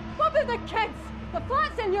you have? What about the kids? The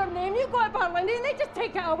flat's in your name. You go to Berlin and they just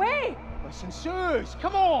take it away. Listen, Suze,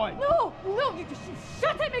 come on! No, you just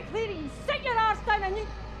shut it, McCready. You sit your arse down and you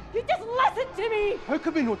just listen to me. How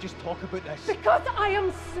can we not just talk about this? Because I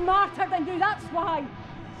am smarter than you, that's why.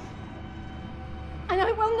 And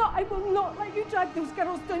I will not let you drag those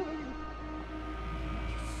girls down with you.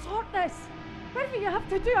 You sort this. Whatever you have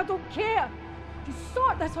to do, I don't care. You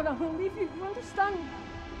sort this or I will leave you, you understand?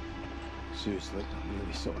 Suze, look, I'm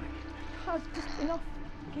really sorry. That's just enough.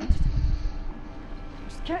 Okay,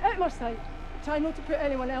 just get out of my sight. Try not to put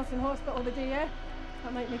anyone else in hospital the day, yeah?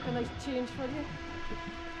 That might make a nice change for you.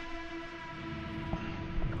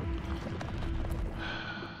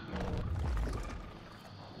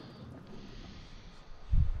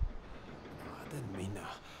 I didn't mean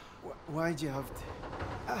that. Why'd you have to...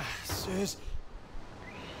 Ah, Suze.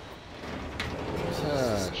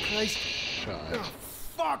 Ah, Christ. shite. Oh,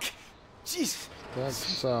 fuck! Jeez.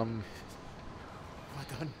 That's, What have I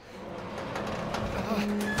done? Ah,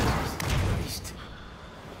 Christ.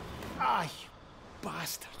 Ah, you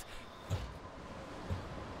bastard.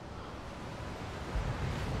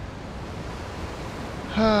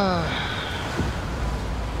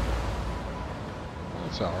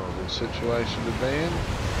 That's a horrible situation to be in.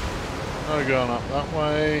 No going up that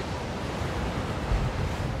way.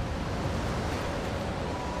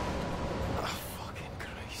 Oh, fucking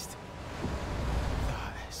Christ.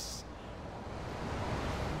 That is...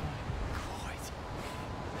 Oh, God.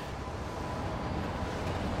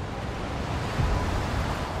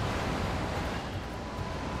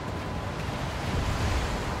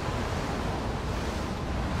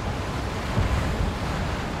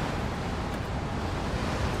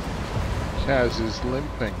 Kaz is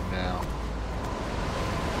limping now.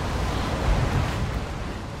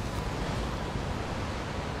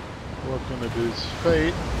 Looking at his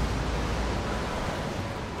feet.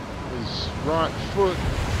 His right foot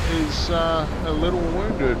is a little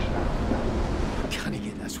wounded. Can I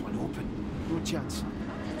get this one open? No chance.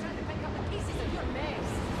 Just trying to pick up the pieces of your mess.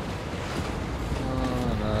 Oh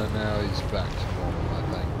no, now he's back to normal, I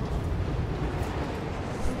think.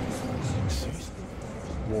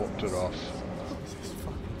 Walked it off. What's this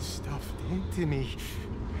fucking stuff doing to me?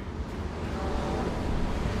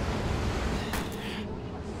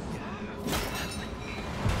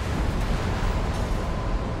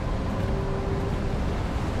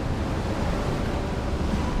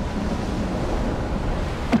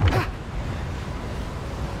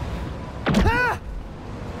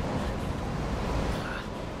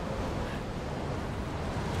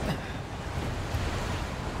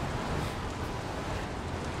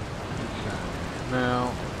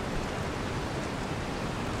 Now,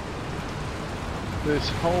 this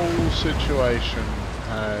whole situation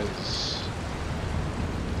has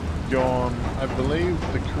gone, I believe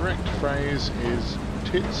the correct phrase is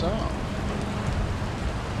tits up.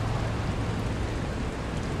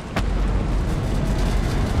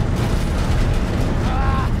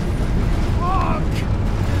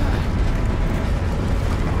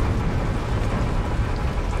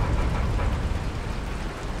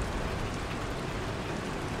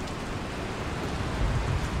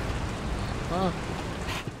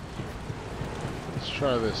 Let's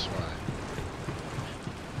try this way.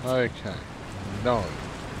 Okay. No.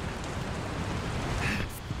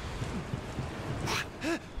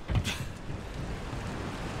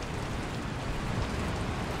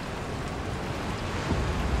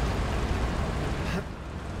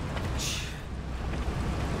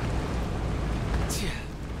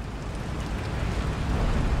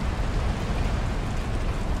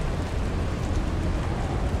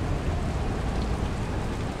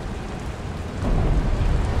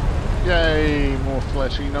 Yay, more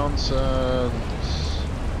fleshy nonsense.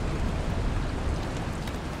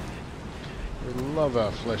 We love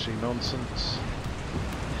our fleshy nonsense.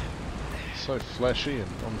 So fleshy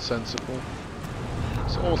and nonsensical.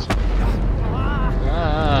 It's awesome.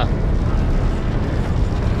 Ah.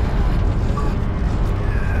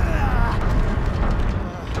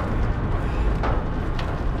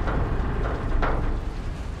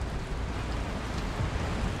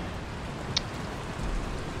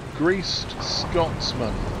 East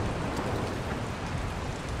Scotsman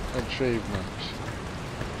achievement.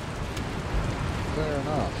 Fair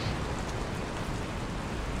enough.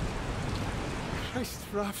 Christ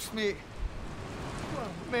rafts, mate. What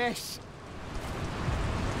a mess.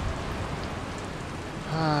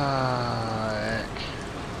 Ah, heck.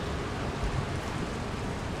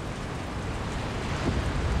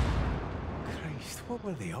 Christ, what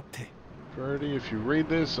were they up to? Brodie, if you read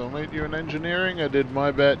this, I'll meet you in engineering. I did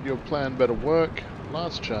my bet, your plan better work.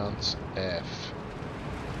 Last chance, F.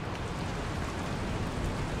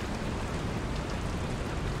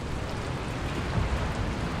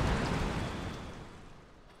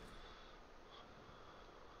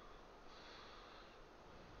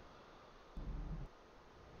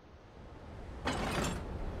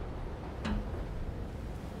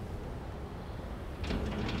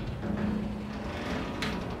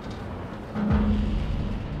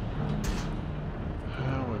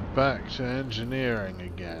 Back to engineering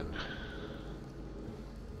again.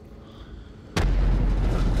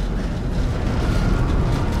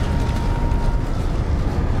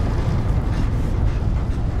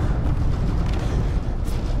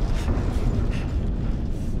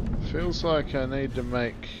 Feels like I need to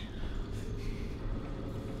make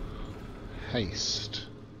haste.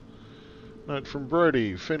 Note from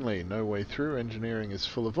Brodie, Finlay, no way through, engineering is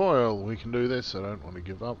full of oil. We can do this, I don't want to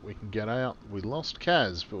give up, we can get out. We lost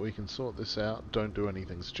Kaz, but we can sort this out. Don't do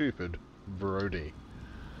anything stupid. Brodie.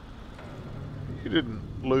 You didn't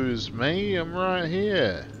lose me, I'm right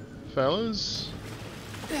here, fellas.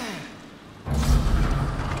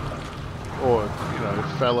 Or, you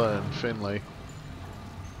know, fella and Finlay.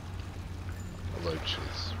 Although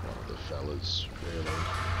she's one of the fellas, really.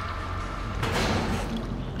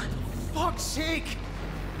 Fuck's sake!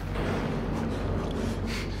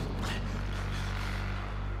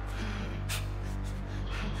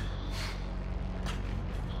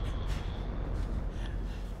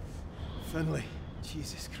 Finlay,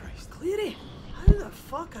 Jesus Christ. Cleary, how the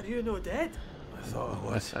fuck are you no dead? I thought I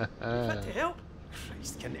was. Fit to help?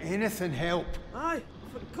 Christ, can anything help? Aye,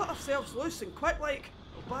 if we can cut ourselves loose and quick like,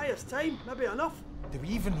 it'll buy us time, maybe enough. Do we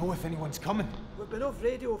even know if anyone's coming? We've been off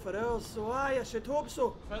radio for hours, so aye, I should hope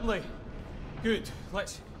so. Finlay, good.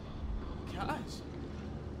 Let's. Kaz.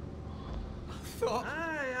 I thought.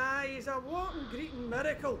 Aye, he's a walking greeting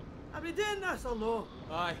miracle. Are we doing this or no?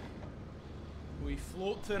 Aye. We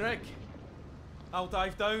float the rig. I'll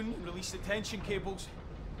dive down and release the tension cables.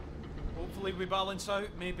 Hopefully we balance out,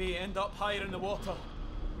 maybe end up higher in the water.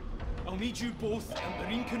 I'll need you both in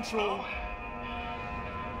marine control.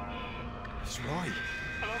 It's Roy.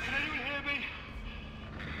 Hello, can anyone hear me?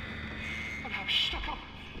 I'm stuck up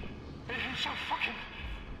in some fucking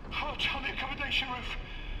hot on the accommodation roof.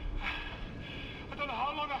 I don't know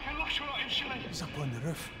how long I can last without insulating. He's up on the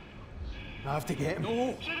roof. I have to get him. No!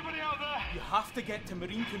 Is anybody out there? You have to get to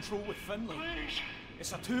marine control with Finlay. Please.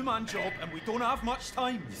 It's a two-man job and we don't have much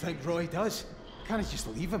time. You think Roy does? Can't I just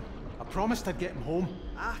leave him? I promised I'd get him home.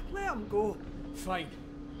 Ah, let him go. Fine.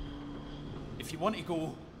 If you want to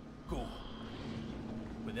go, go.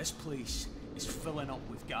 But this place is filling up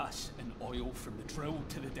with gas and oil from the drill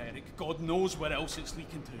to the derrick. God knows where else it's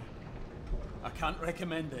leaking to. I can't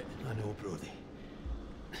recommend it. I know, Brodie.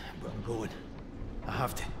 But I'm going. I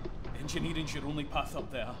have to. Engineering's your only path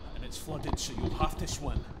up there, and it's flooded, so you'll have to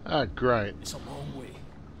swim. Ah, great. It's a long way.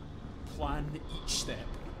 Plan each step.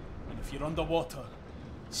 And if you're underwater,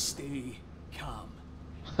 stay calm.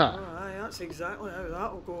 Ha. Oh, aye, that's exactly how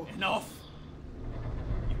that'll go. Enough!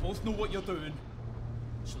 You both know what you're doing,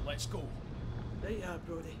 so let's go. Right, yeah,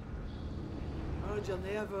 Brodie. How's your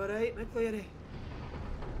nerve, alright, McCleary?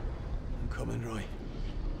 I'm coming, Roy.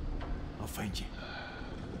 I'll find you.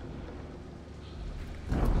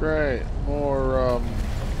 Great. More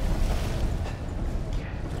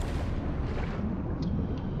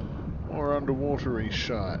underwatery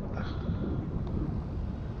shot.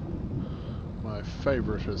 My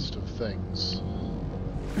favoritist of things.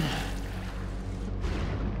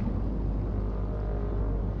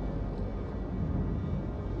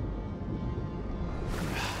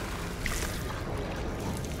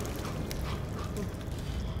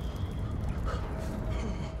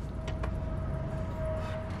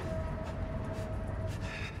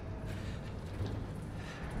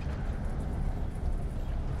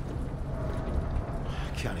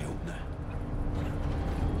 Can't open it.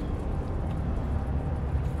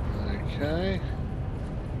 Okay.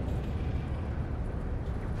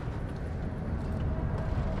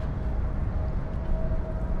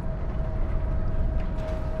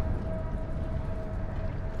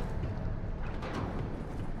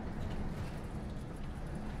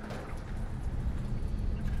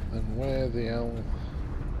 where the hell...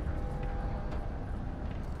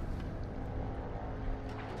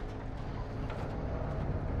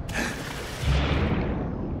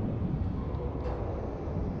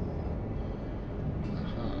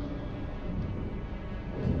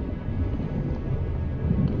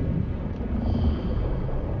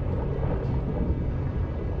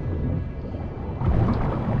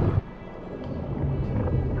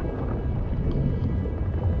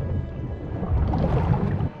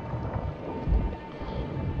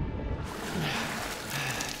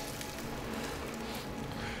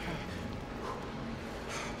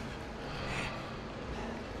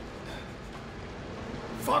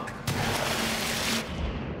 Fuck!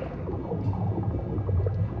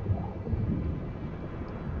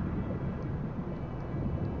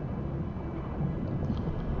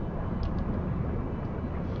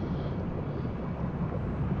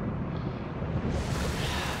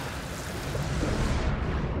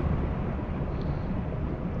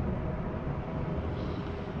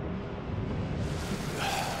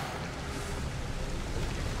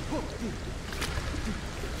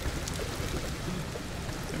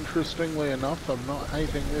 Interestingly enough, I'm not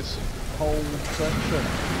hating this whole section.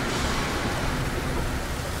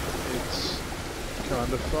 It's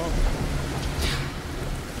kind of fun.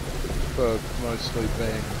 For mostly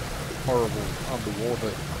being horrible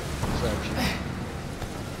underwater section.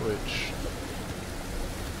 Which,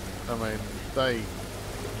 I mean, they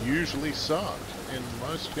usually suck in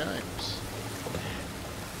most games.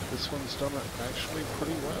 This one's done it actually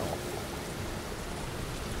pretty well.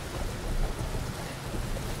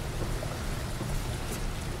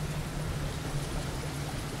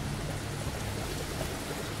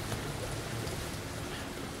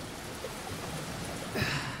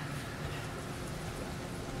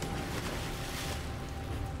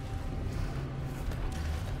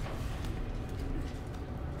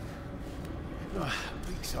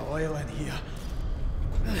 Leaks of oil in here.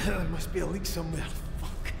 There must be a leak somewhere.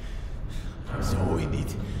 Fuck. That's all we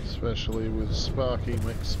need. Especially with Sparky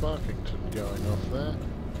McSparkington going off there.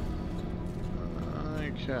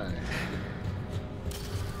 Okay.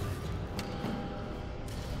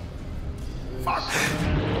 Fuck!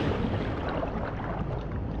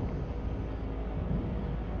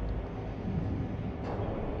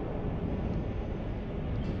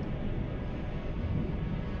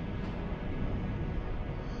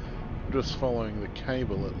 Just following the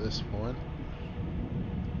cable at this point.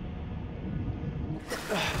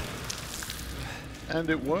 And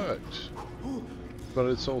it worked. But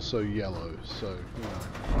it's also yellow, so, you know.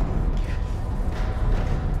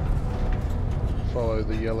 Follow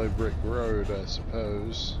the yellow brick road, I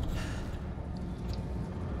suppose.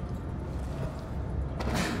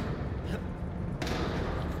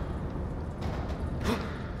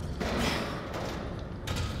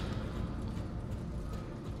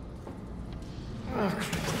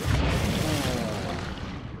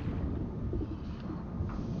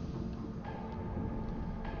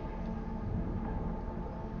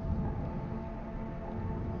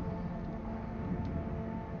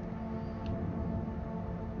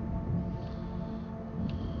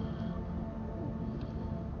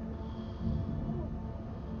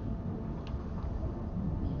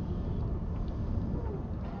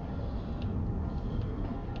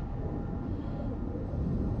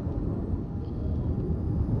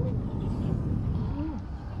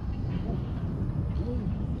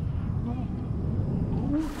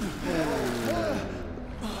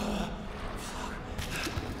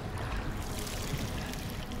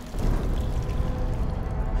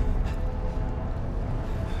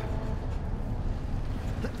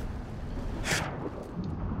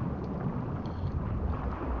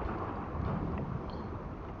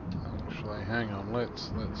 Hang on,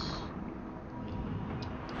 let's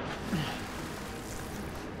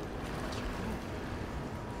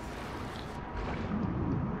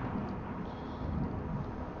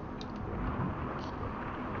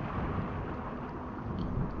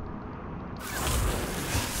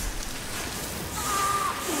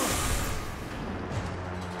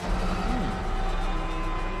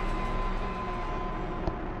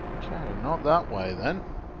okay, not that way then.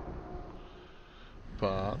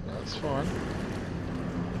 But that's fine.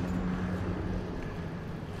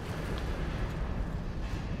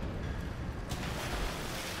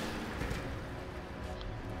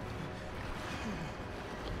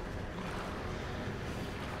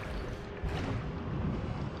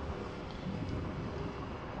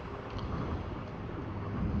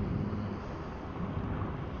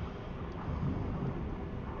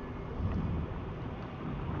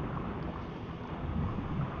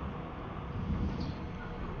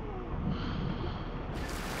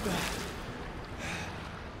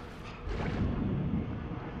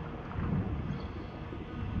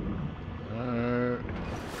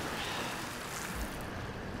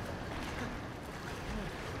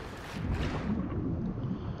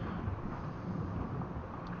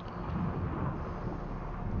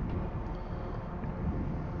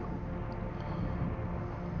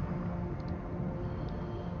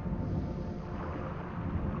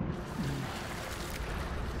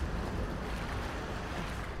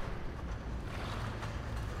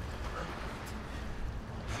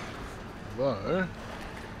 Although...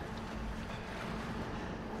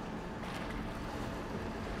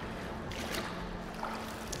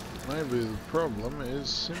 maybe the problem is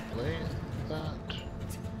simply that...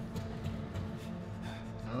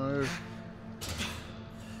 no...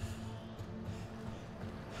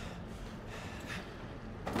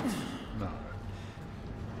 no.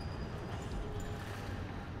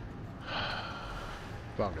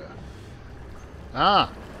 Bugger.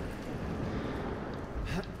 Ah!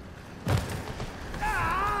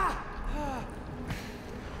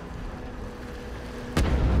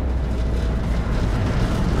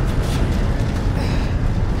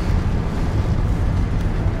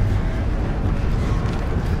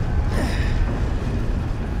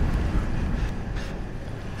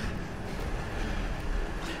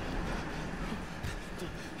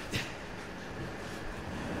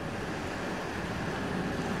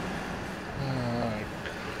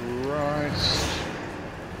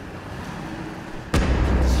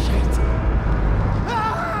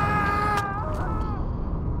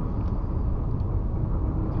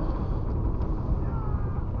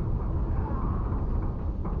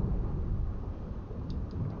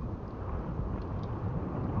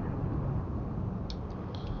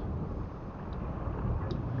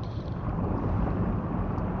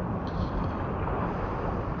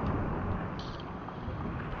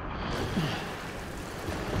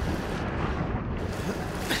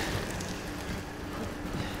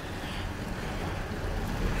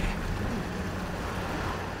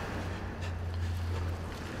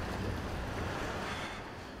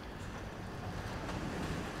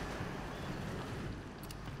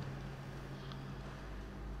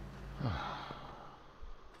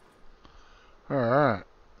 Alright.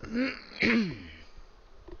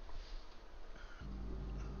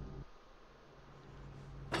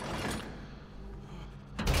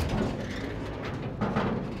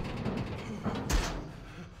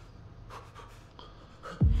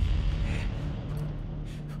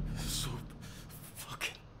 So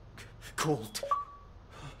fucking cold.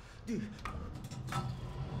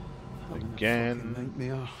 Again.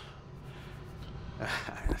 Nightmare.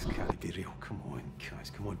 This can't be real. Come on, guys.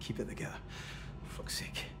 Come on, keep it together. For fuck's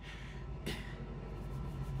sake.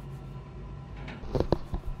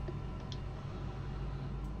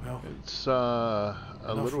 Well, It's a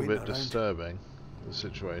little waiting bit around. disturbing, the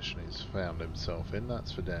situation he's found himself in,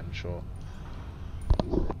 that's for damn sure.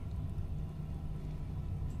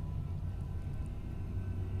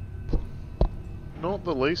 Not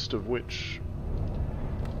the least of which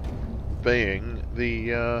being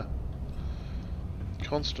the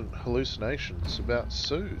constant hallucinations about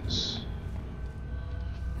Suze.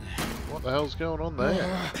 What the hell's going on there?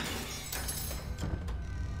 Ah.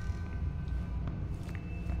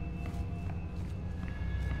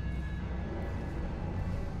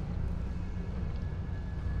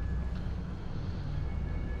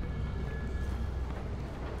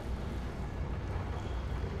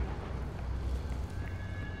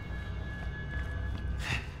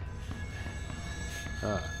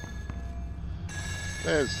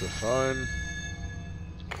 There's the phone.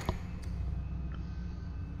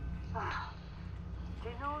 Do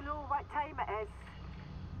you know what time it is?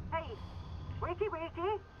 Hey, wakey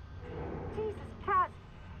wakey! Jesus, Kaz,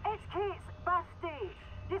 it's Kate's birthday.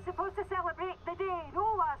 You're supposed to celebrate the day,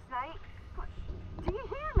 no last night. What, do you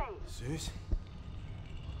hear me? Suze?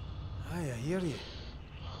 Aye, I hear you.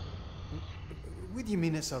 What do you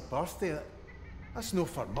mean it's her birthday? That's no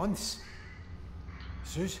for months.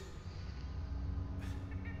 Suze?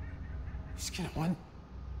 He's gonna win.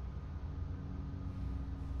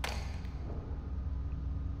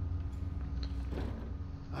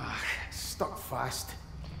 Ah, stuck fast.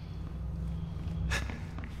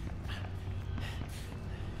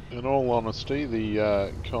 In all honesty,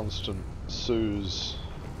 the constant Suze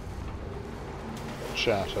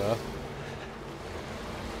chatter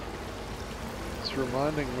is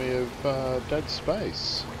reminding me of Dead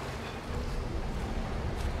Space.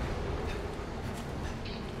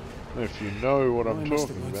 If you know what I'm must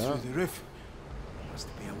talking have gone about, through the roof. Must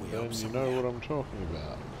be a way then up you somewhere. know what I'm talking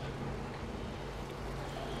about.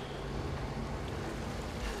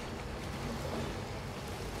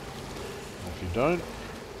 If you don't,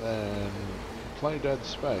 then play Dead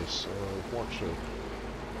Space or watch a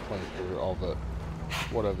playthrough of it,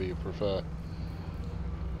 whatever you prefer.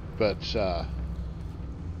 But yeah.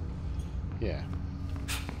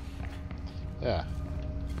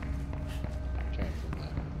 Came from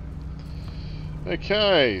there.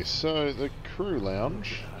 Okay, so the crew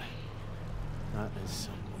lounge. That is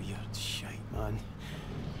some weird shite, man.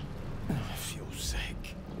 I feel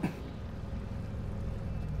sick.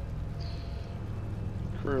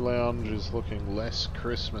 Crew Brew Lounge is looking less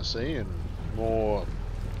Christmassy and more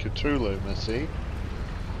Cthulhu-messy.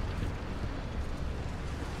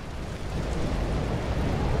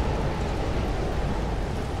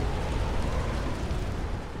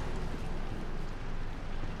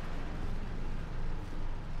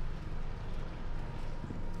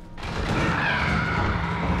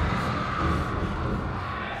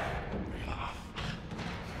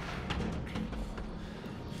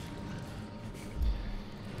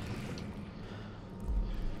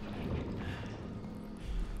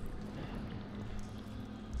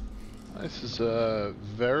 This is a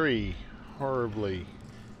very horribly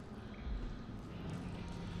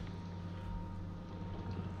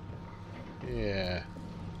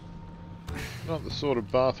not the sort of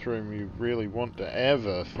bathroom you really want to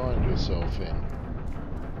ever find yourself in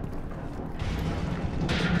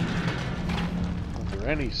under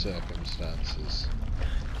any circumstances.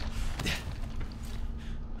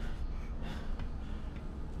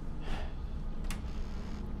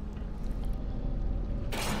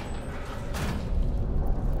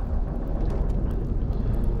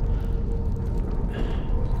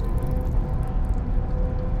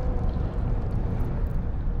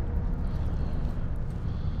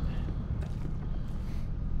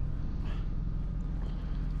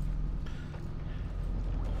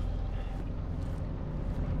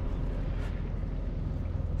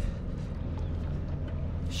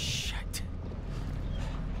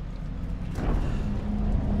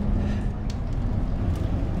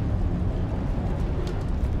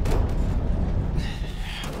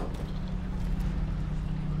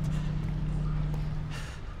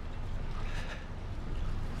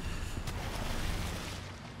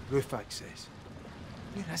 Roof access.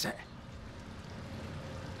 Where is it?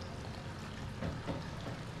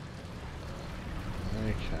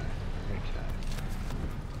 Okay.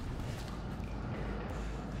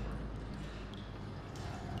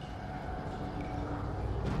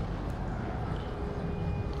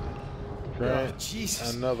 Great. Oh,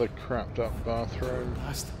 Jesus. Another crapped up bathroom.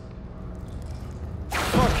 Bastard.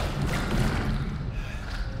 Fuck!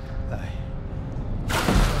 Aye.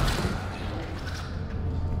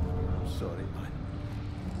 Sorry, man.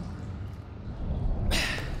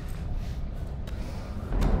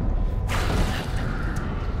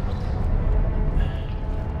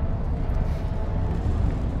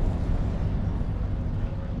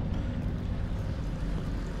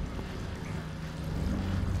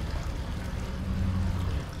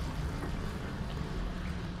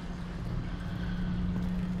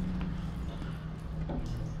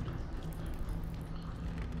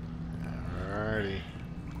 Alrighty.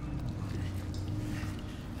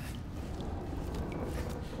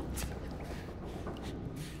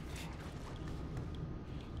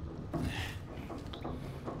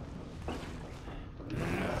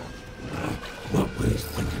 What were you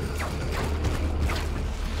thinking of?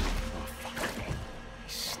 Oh, fuck.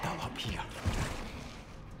 He's still up here.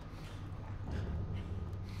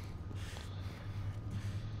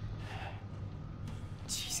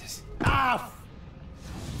 Jesus. Ah!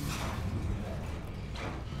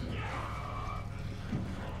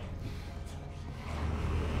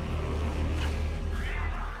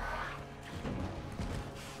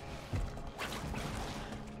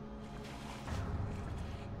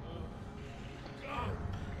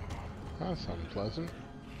 That's unpleasant.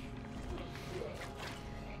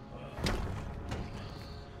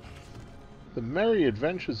 The Merry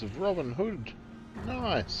Adventures of Robin Hood.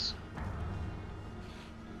 Nice.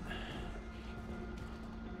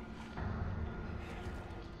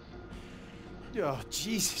 Oh,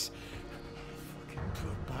 Jesus. Fucking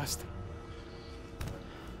poor bastard.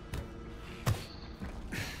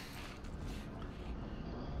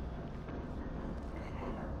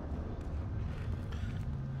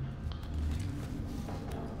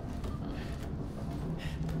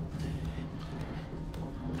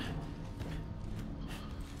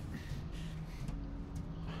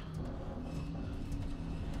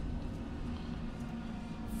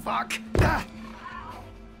 Fuck! Ah!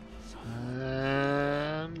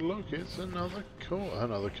 And look, it's another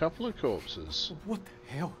couple of corpses. What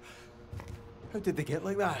the hell? How did they get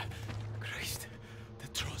like that? Christ,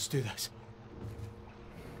 did Trots do this?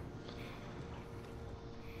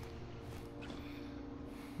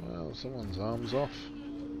 Well, someone's arm's off.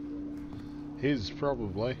 His,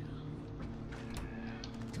 probably.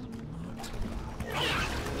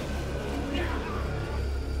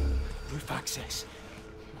 Roof access.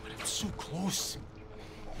 But it was so close.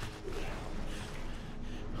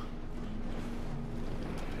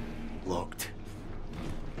 Locked.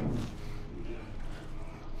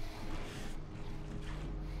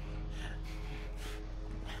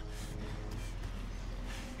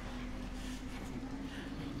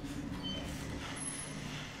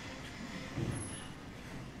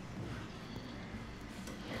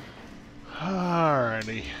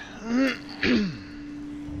 handy.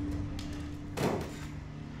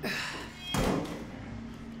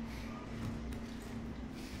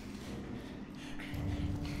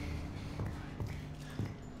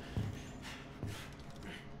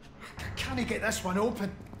 Can I get this one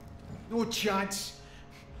open? No chance.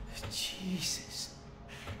 Jesus.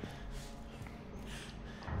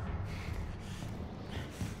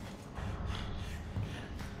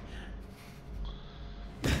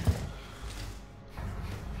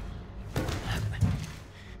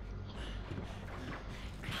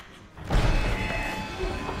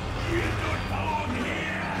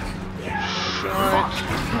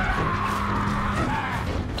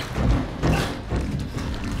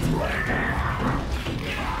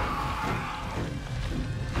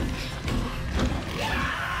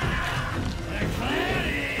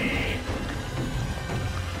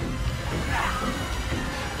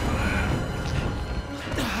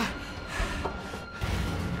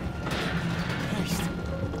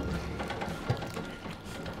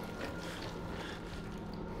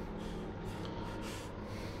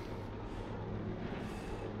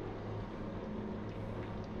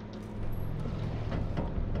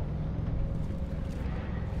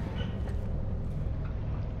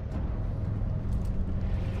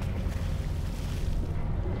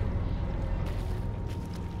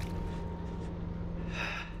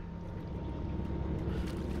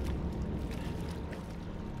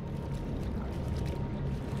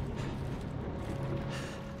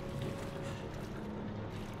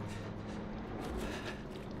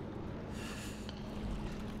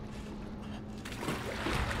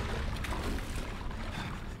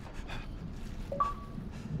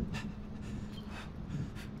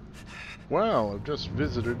 Well, I've just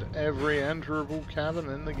visited every enterable cabin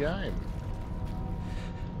in the game.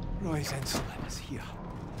 Roy's insulin is here.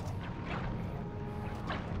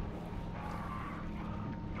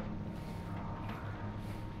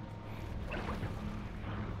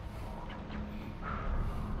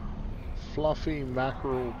 Fluffy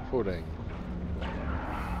mackerel pudding.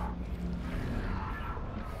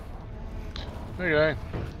 Okay.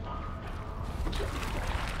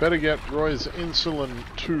 Better get Roy's insulin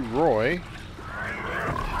to Roy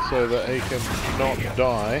so that he can not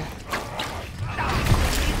die.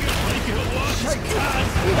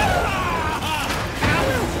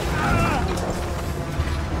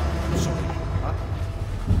 Sorry.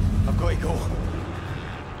 I've got to go.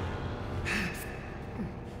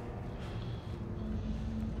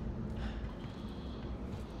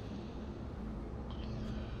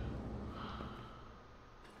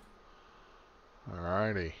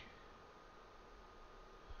 Alrighty.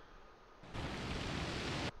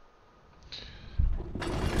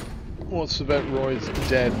 What's the bet Roy's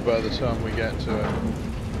dead by the time we get to it?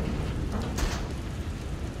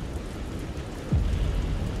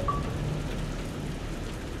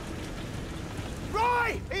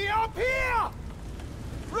 Roy! Are you up here?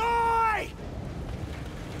 Roy!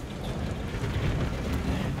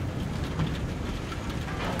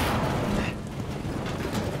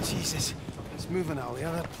 Jesus, it's moving out the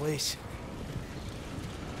other place.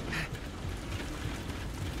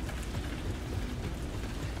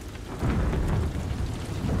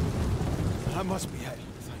 That must be it.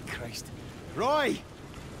 Thank Christ. Roy!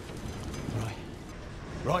 Roy.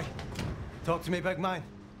 Roy. Talk to me, big man.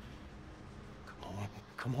 Come on.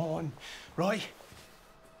 Come on. Roy.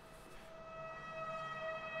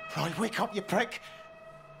 Roy, wake up, you prick.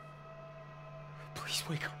 Please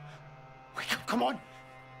wake up. Wake up, come on.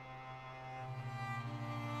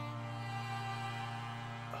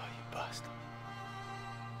 Oh, you bastard.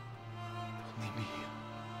 Don't leave me here.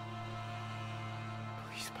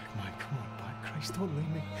 Please, big man, come on back. Christ, don't leave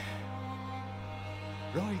me.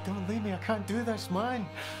 Roy, don't leave me. I can't do this, man.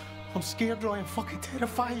 I'm scared, Roy. I'm fucking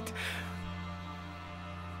terrified.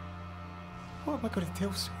 What am I going to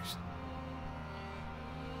tell Suze?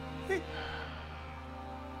 Hey.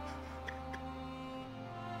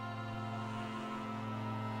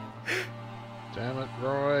 Damn it,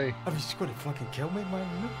 Roy. I mean, she's going to fucking kill me, man.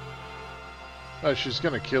 You know? Oh, she's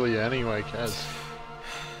gonna kill you anyway, Kaz.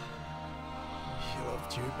 She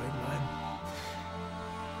loved you, big man.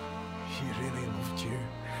 She really loved you.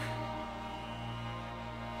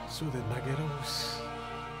 So did my girls.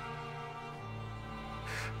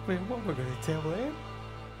 Wait, what am I going to tell them?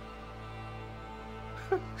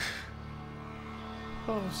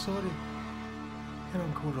 Oh, sorry. Your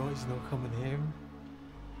Uncle Roy's not coming home.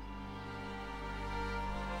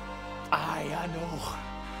 Aye, I know.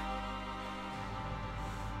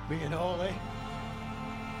 Me and Ollie.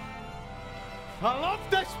 I love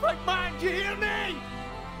this big man, do you hear me?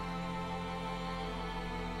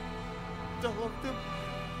 I loved him.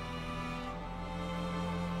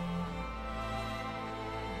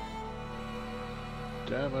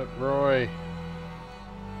 Damn it, Roy.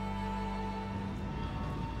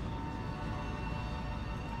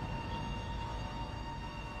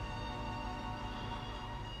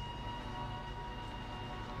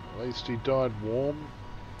 At least he died warm.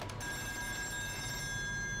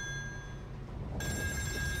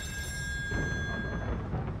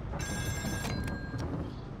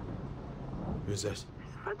 Who's this?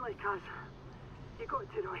 It's Finlay, Kaz. You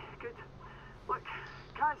got to Roy. Good. Look,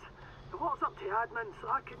 Kaz, the water's up to admin, so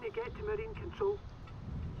I couldn't get to Marine Control.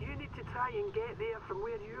 You need to try and get there from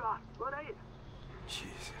where you are, alright?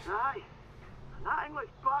 Jesus. Aye. And that English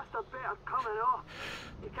bastard better come and off.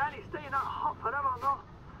 You can't stay in that hut forever, no.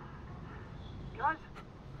 Kaz?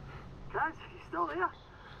 Kaz, you still there?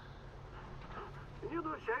 When you're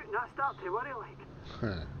not shouting, I start to worry like.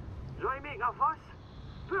 Is Roy making a fuss?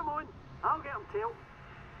 Put him on. I'll get him tailed.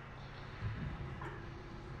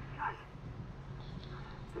 Kaz,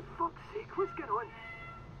 for fuck's sake, what's going on?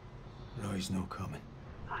 Roy's no coming.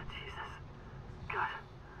 Ah, Jesus. Kaz,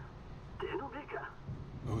 did you not make it?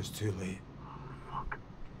 Oh, it's too late. Fuck.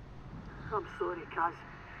 I'm sorry, Kaz.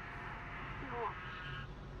 You know,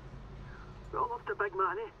 we all loved the big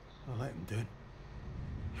man, eh? I let him down.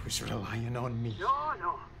 He was relying on me. No,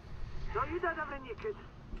 no. No, you did everything you could.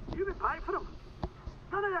 You went back for him.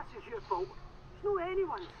 None of this is your fault. It's not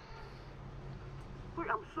anyone's. Look,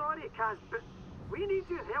 I'm sorry, Kaz, but we need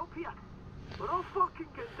your help here. We're all fucking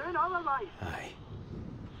going down otherwise. Aye.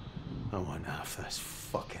 I want half this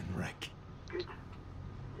fucking rig. Good.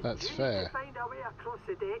 That's You fair. need to find a way across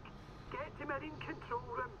the deck, get to Marine Control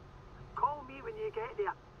Room, call me when you get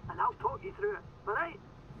there, and I'll talk you through it, alright?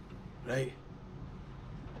 Right.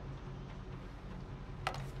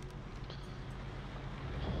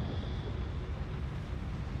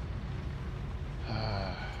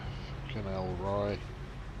 Fucking hell, Roy.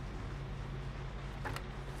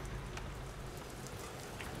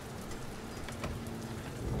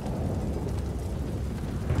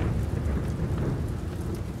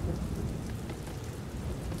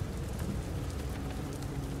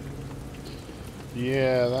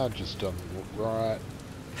 Yeah, that just doesn't look right.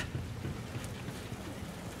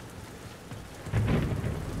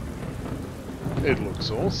 It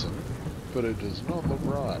looks awesome, but it does not look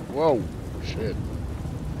right. Whoa, shit.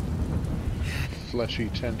 Fleshy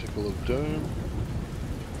tentacle of doom.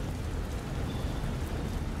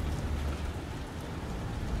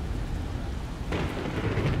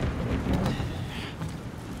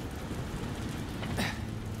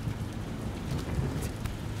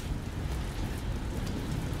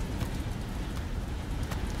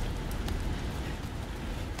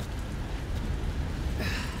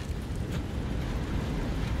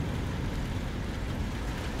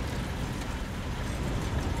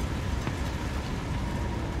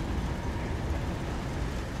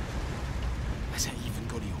 Has it even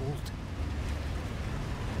got a hold?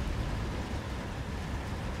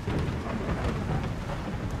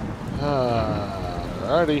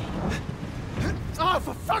 Alrighty. Oh,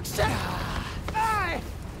 for fuck's sake! Aye!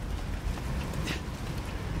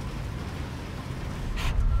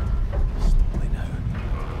 Slowly now.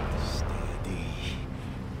 Steady.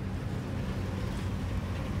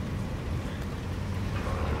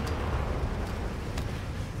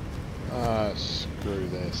 Screw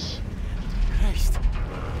this. Christ.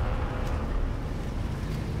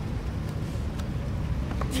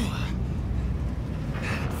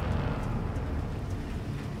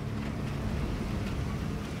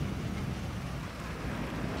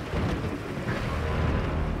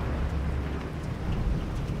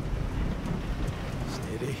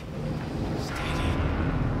 Steady. Steady.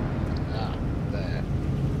 There.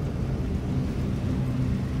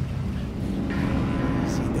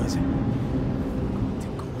 See, does it? To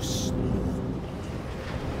go slow.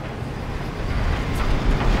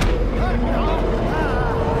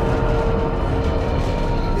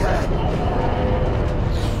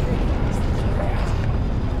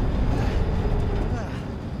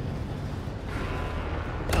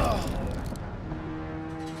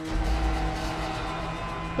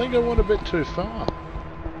 I think I went a bit too far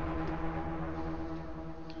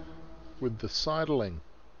with the sidling.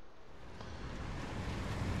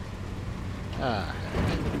 Ah,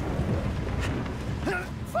 heck.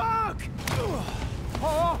 Fuck!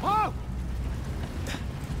 Oh, oh!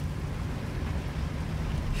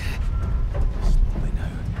 Slowly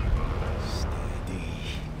now. Steady.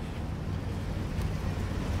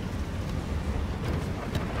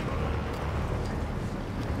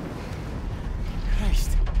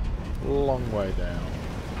 Christ. Long way down.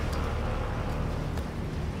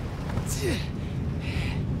 Steady.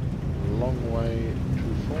 long way to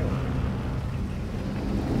fall.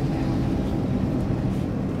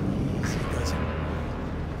 Easy does it.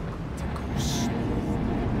 To go slow.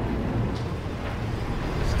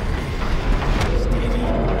 Steady. Steady.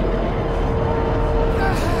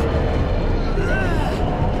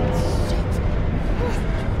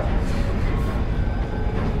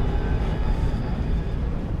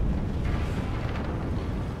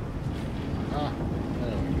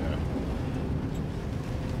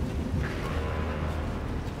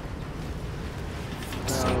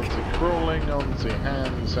 Crawling on the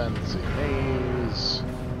hands and the knees,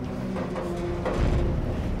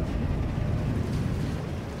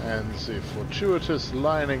 and the fortuitous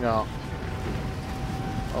lining up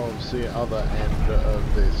of the other end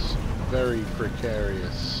of this very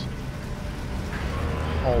precarious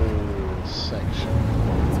whole section.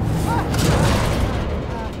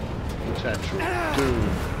 Potential doom.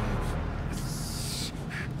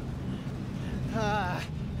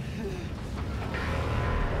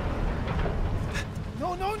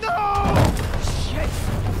 No, no, no! Shit!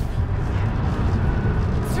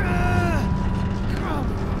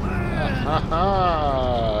 Ha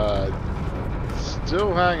ha!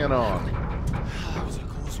 Still hanging on. That was a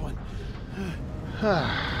close one.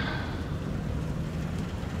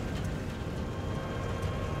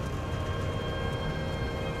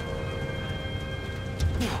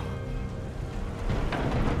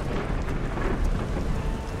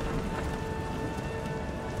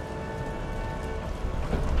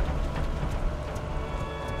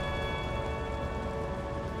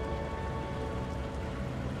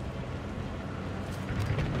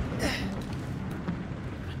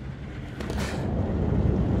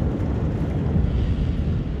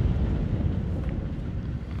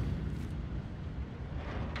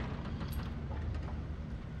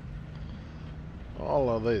 All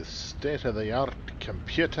of these state-of-the-art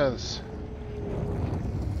computers.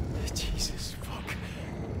 Jesus, fuck.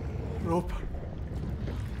 Roper.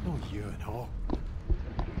 Oh, you and all.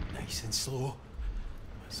 Nice and slow.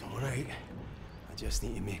 It's alright. I just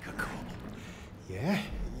need to make a call. Yeah?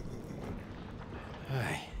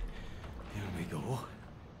 Aye. Here we go.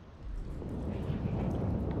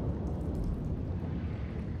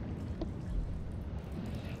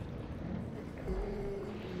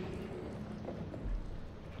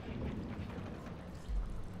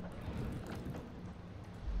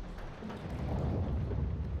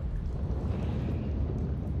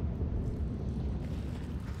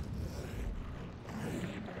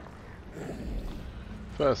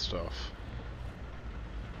 First off,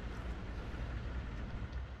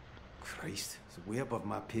 Christ, it's way above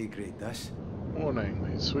my pay grade, this. warning,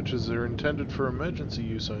 these switches are intended for emergency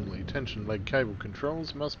use only. Tension leg cable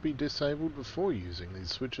controls must be disabled before using these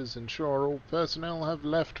switches. Ensure all personnel have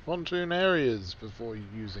left pontoon areas before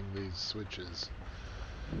using these switches.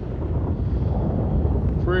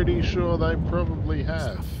 Pretty sure they probably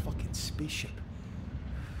have. It's a fucking spaceship.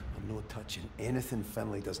 I'm not touching anything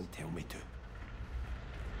Finlay doesn't tell me to.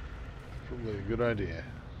 Probably a good idea.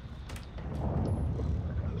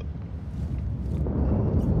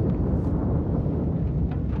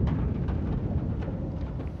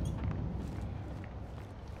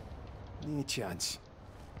 Any chance?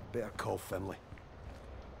 Better call Finlay.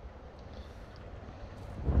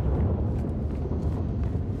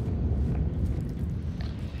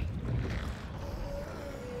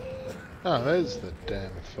 Oh, there's the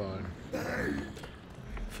damn phone.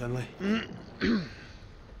 Finlay?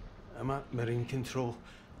 I'm at Marine Control.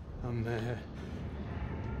 I'm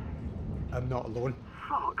not alone.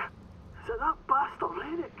 Fuck. Is it that bastard,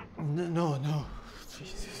 Eric? No.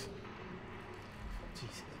 Jesus.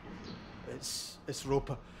 It's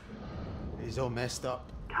Roper. He's all messed up.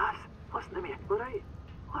 Cass, listen to me, alright?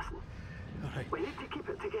 Listen. Alright. We need to keep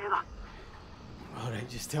it together. Alright,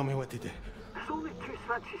 just tell me what to do. There's only 2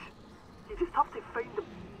 switches. You just have to find them.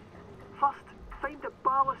 First, find the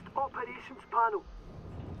ballast operations panel.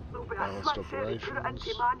 There'll be a Ballast switch there to put it operations.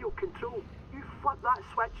 into manual control. You flip that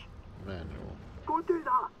switch. Manual. Go do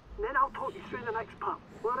that, and then I'll talk you through the next part,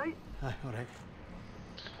 alright? Aye, alright.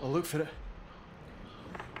 I'll look for it.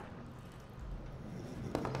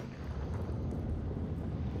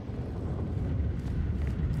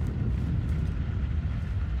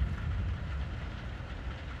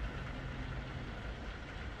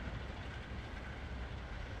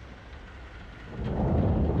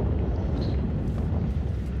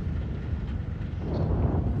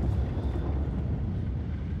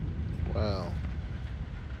 Well,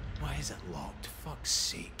 Why is it locked? Fuck's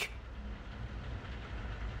sake.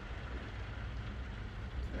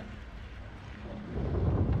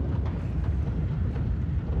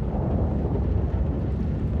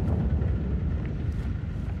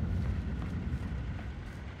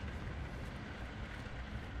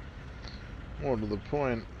 More to the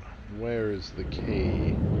point, where is the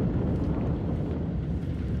key?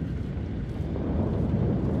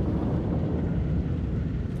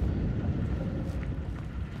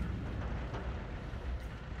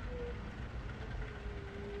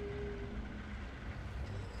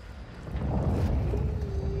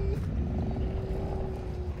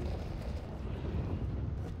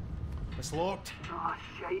 It's locked. Oh,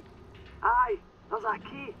 shite. Aye, there's a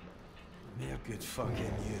key. Mere good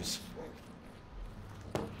fucking news.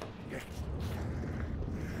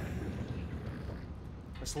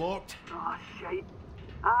 It's locked. Oh, shite.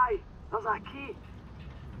 Aye, there's a key.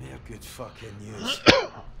 Mere good fucking news.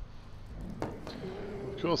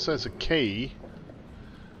 Of course there's a key.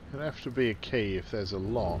 It'd have to be a key if there's a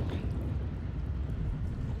lock.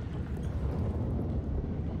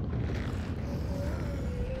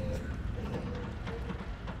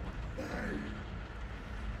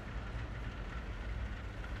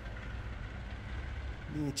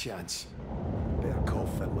 Any chance? Better call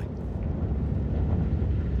Finlay.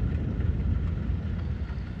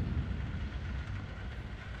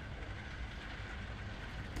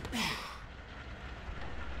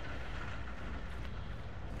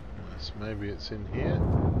 Yes, maybe it's in here.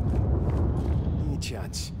 Any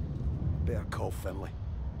chance? Better call Finlay.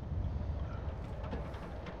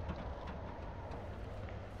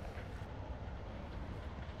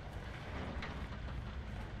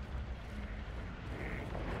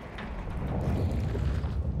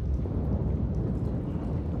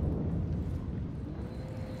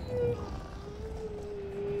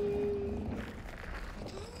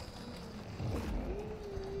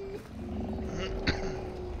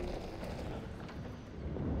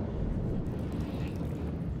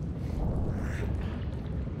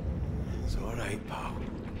 It's all right, pal.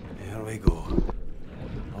 Here we go.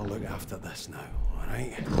 I'll look after this now, all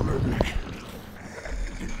right?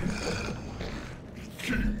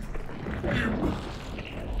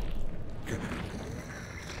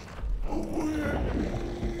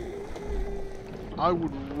 I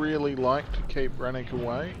would really like to keep Rennick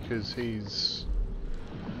away, because he's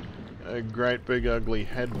a great big ugly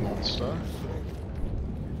head monster.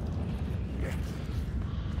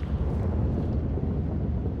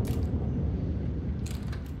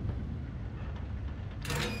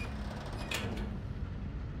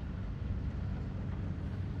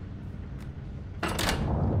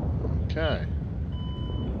 Okay.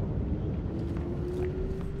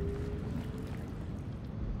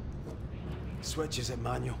 Switch is at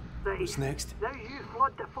manual. Right. What's next? Now you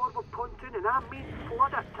flood the forward pontoon and I mean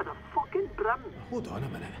flood it to the fucking brim. Hold on a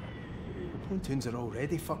minute. The pontoons are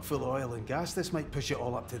already fuck full of oil and gas. This might push it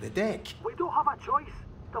all up to the deck. We don't have a choice.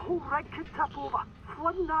 The whole rig could tip over.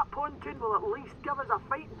 Flooding that pontoon will at least give us a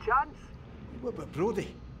fighting chance. What about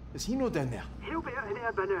Brodie? Is he no down there? He'll be out of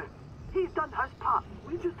there by now. He's done his part.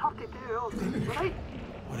 We just have to do ours, right?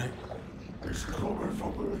 All right. It's coming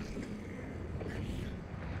from me.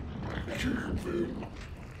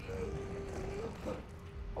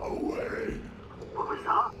 Away. What was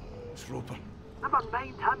that? It's Roper. Never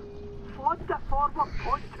mind him. Flood the forward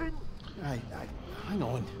pontoon. Aye. Hang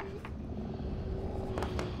on.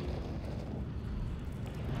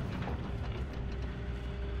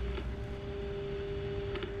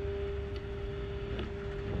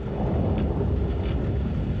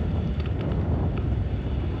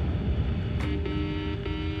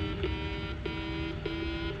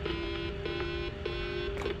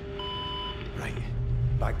 Right.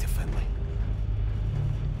 Back to Finlay.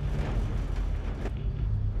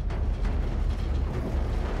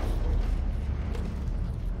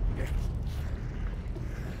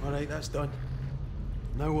 All right, that's done.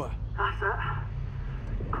 Now what? That's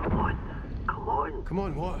it. Come on. Come on. Come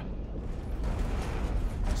on, what?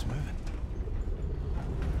 It's moving.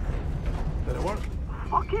 Did it work?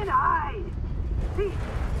 Fucking aye. See,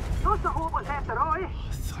 that's the hopeless after all, eh?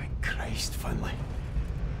 Oh, thank Christ, Finlay.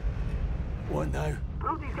 What now?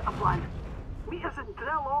 Brodie's got a plan. Meet us in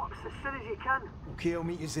drill ops as soon as you can. Okay, I'll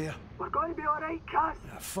meet you there. We're going to be all right, Kaz.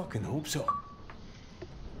 I fucking hope so.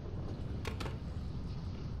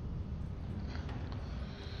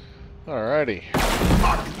 Alrighty.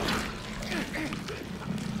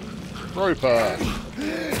 Roper!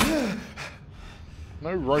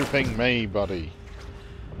 No roping me, buddy.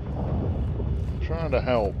 I'm trying to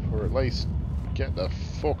help, or at least get the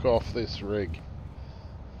fuck off this rig.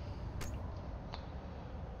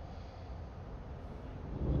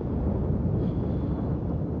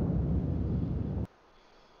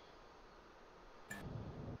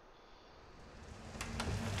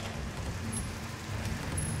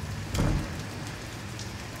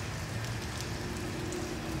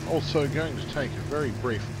 Also going to take a very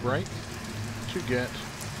brief break to get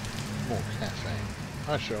more caffeine.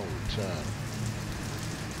 I shall return.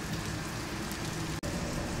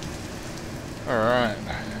 Alright,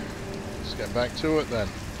 let's get back to it then.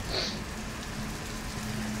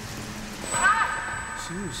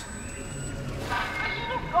 Suze.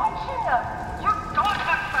 You've got you. You're gone,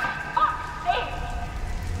 for fuck's sake.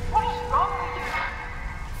 What's wrong with you?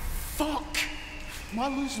 Fuck! Am I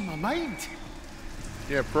losing my mind?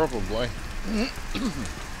 Yeah, probably.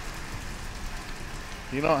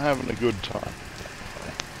 You're not having a good time.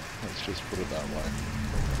 Let's just put it that way.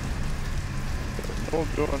 Not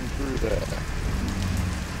going through there.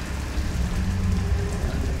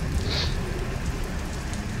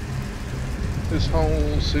 This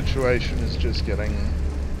whole situation is just getting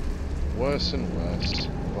worse and worse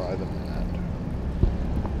by the minute.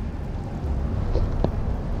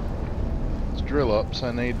 It's drill ups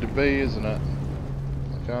I need to be, isn't it?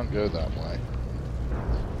 I can't go that way.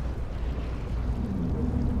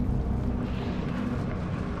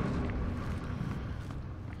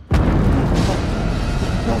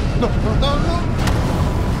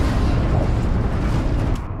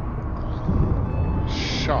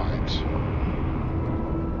 Shite.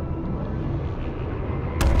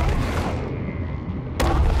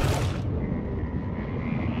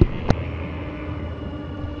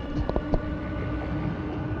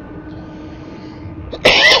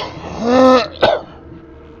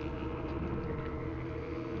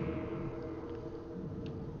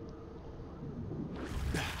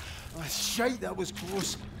 Shite, that was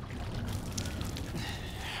close.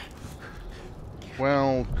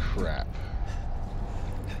 Well, crap.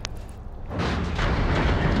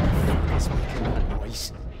 It's making that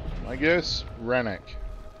noise. I guess Rennick.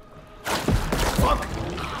 Fuck!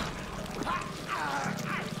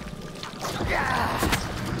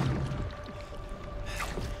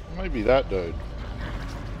 Maybe that dude.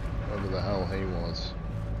 Whoever the hell he was.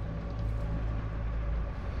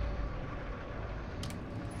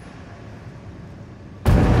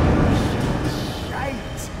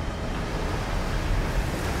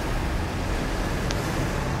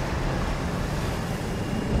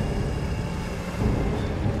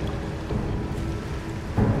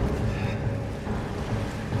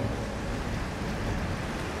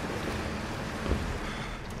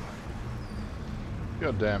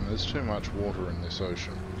 God damn, there's too much water in this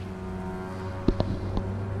ocean.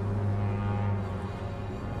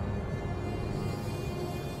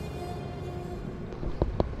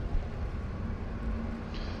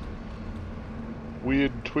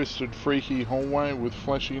 Weird, twisted, freaky hallway with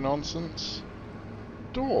fleshy nonsense.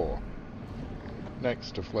 Door.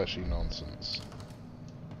 Next to fleshy nonsense.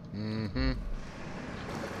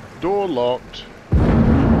 Door locked.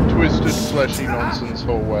 Twisted, fleshy nonsense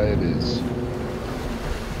hallway it is.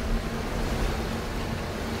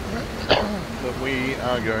 That we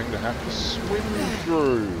are going to have to swim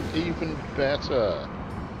through. Even better.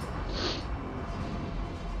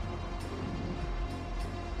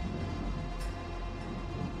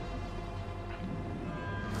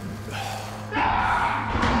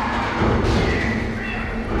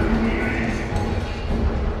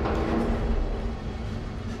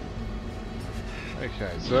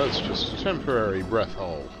 Okay, so that's just a temporary breath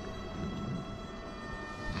hold.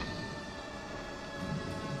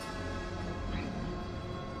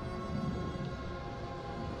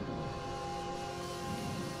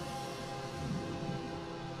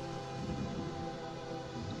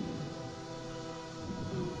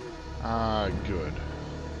 Ah, good.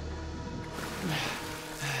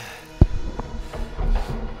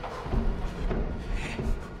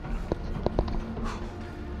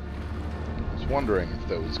 I was wondering if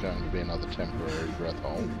there was going to be another temporary breath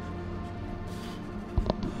hold.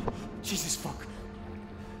 Jesus fuck.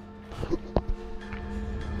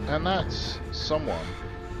 And that's someone,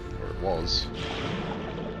 or it was.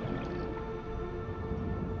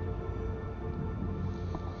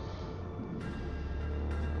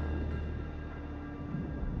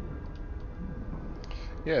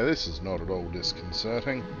 Yeah, this is not at all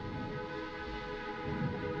disconcerting.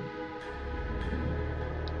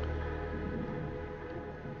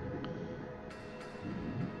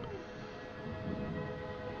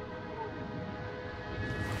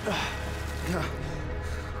 God,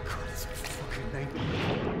 it's a fucking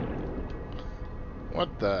nightmare.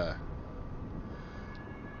 What the?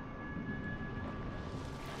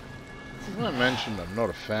 As I mentioned, I'm not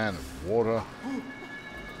a fan of water.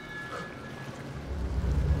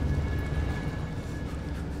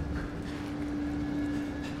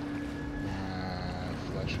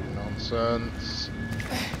 Fleshy nonsense.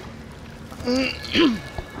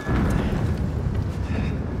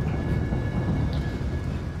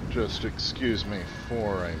 just excuse me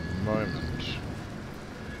for a moment.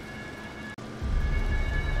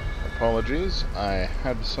 Apologies, I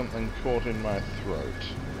had something caught in my throat.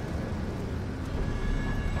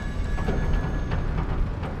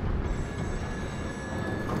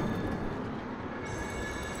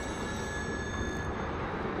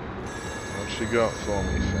 What you got for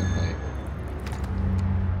me, Finlay?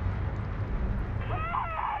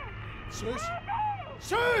 Suze?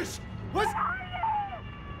 Suze! What's...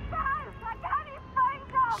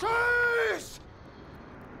 Suze!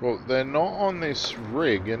 Well, they're not on this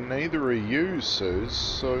rig, and neither are you, Suze,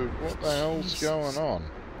 so what the hell's going on?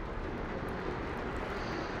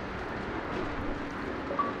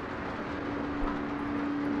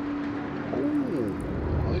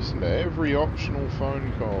 Ooh, listen to every optional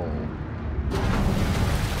phone call.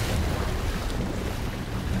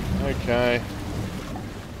 Okay.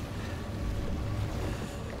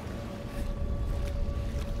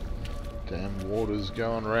 Damn water's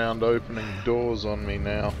going around opening doors on me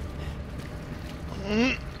now.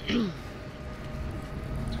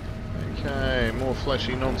 Okay, more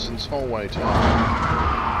fleshy nonsense hallway time.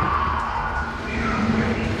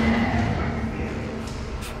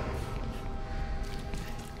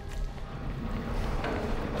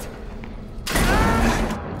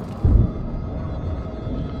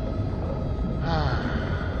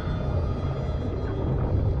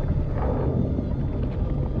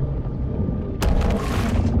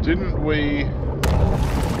 Didn't we,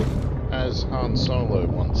 as Han Solo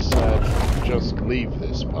once said, just leave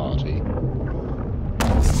this party?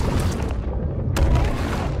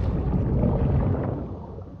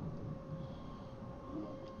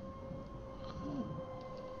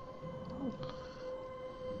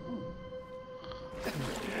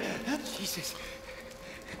 Jesus.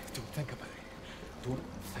 Don't think about it. Don't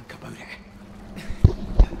think about it.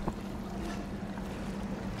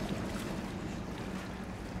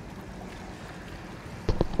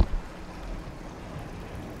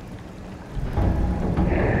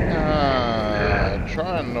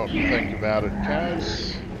 Try and not think about it,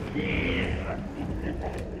 Kaz.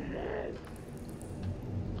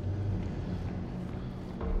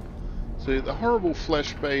 See, the horrible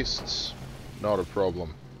flesh beasts, not a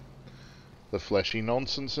problem. The fleshy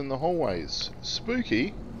nonsense in the hallways,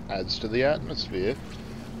 spooky, adds to the atmosphere,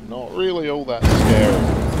 not really all that scary.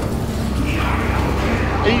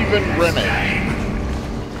 Even Rennick,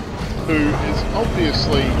 who is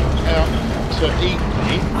obviously out to eat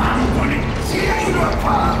me,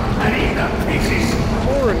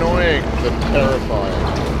 more annoying than terrifying.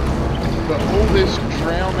 But all this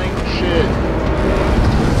drowning shit.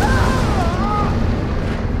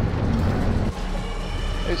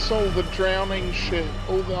 It's all the drowning shit,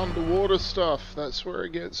 all the underwater stuff, that's where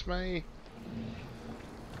it gets me.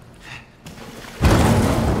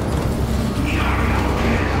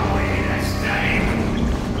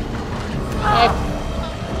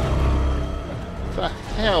 What the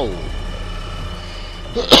hell?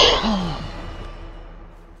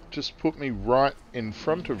 Just put me right in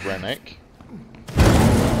front of Rennick.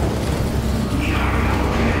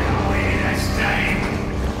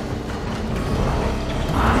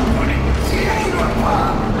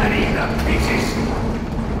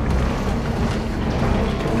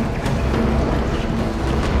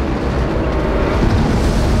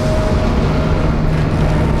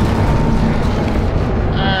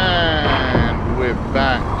 And we're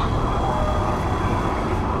back.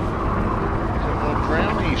 Some more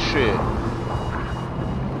drowny shit.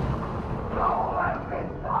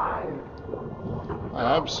 I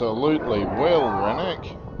absolutely will, Rennick.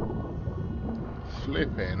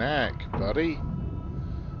 Flippin' heck, buddy.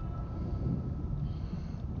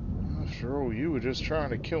 After all, you were just trying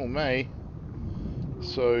to kill me.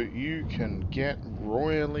 So you can get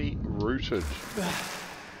royally rooted,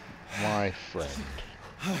 my friend.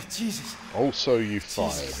 Oh, Jesus. Also, you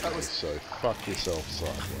fired me, so fuck yourself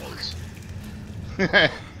sideways.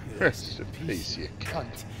 Rest in peace, you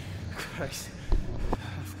cunt. Christ.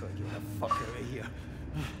 I've got to get the fuck out of here.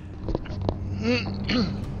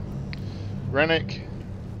 Rennick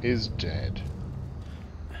is dead.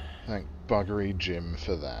 Thank buggery Jim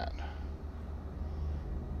for that.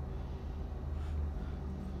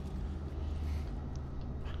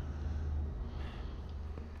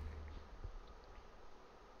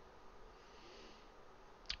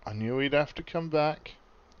 I knew he'd have to come back,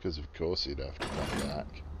 because of course he'd have to come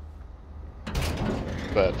back.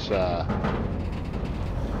 But,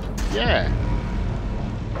 yeah.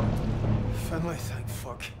 Finlay, thank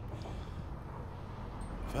fuck.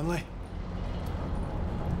 Finlay?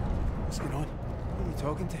 What's going on? Who are you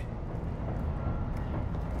talking to?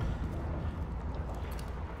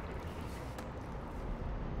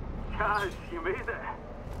 Kaz, you made it.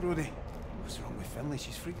 Brodie, what's wrong with Finlay?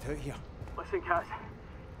 She's freaked out here. Listen, Kaz.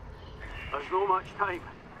 There's no much time.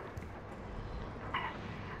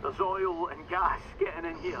 There's oil and gas getting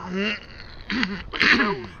in here. When it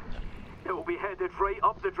fills, it will be headed right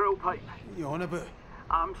up the drill pipe. What are you on about?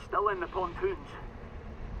 I'm still in the pontoons.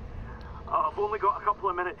 I've only got a couple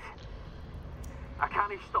of minutes. I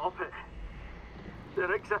can't stop it. The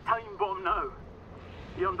rig's a time bomb now.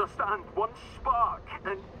 You understand? One spark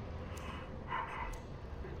and...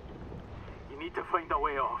 You need to find a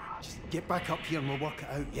way off. Just get back up here and we'll work it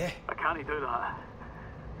out, yeah? I can't do that.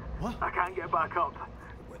 What? I can't get back up.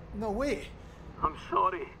 No, wait. I'm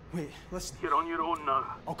sorry. Wait, listen. You're on your own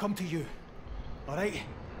now. I'll come to you. All right?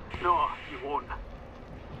 No, you won't.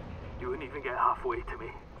 You wouldn't even get halfway to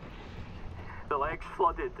me. The leg's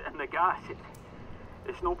flooded and the gas,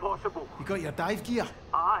 it's no possible. You got your dive gear?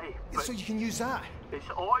 Aye, but so you can use that? It's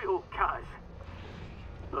oil, Kaz.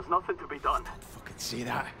 There's nothing to be done. Don't fucking say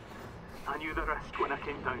that. I knew the risk when I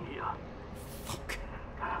came down here. Fuck.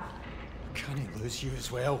 Can I lose you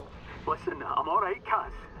as well? Listen, I'm alright,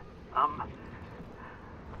 Kaz. I'm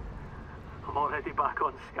already back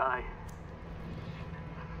on Skye.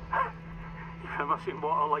 You've never seen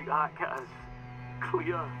water like that, Kaz.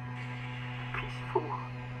 Clear. Peaceful.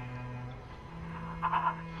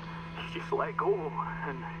 You just let go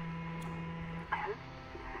and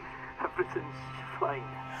everything's fine.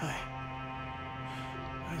 Aye.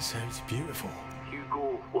 That sounds beautiful. You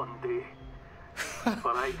go one day.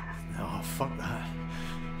 Alright? No, fuck that.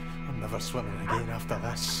 I'm never swimming again after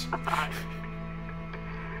this.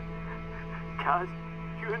 Kaz,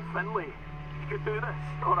 you and Finlay, you could do this,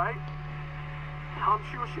 alright? I'm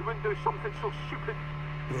sure she wouldn't do something so stupid.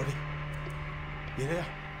 Brodie, you there?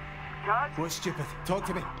 Kaz? What's stupid? Talk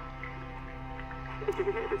to me. It's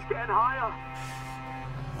getting higher.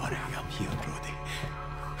 Alright, I'm here, Brodie.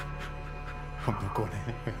 I'm not going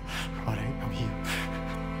anywhere. Alright, I'm here.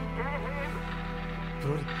 Get him!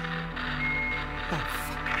 Brodie. Oh,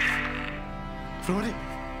 fuck. Brodie.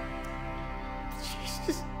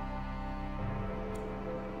 Jesus.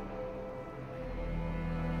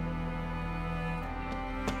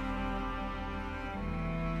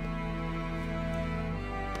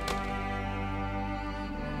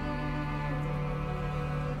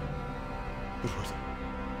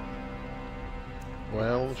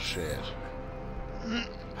 Well, shit.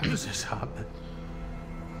 How does this happen?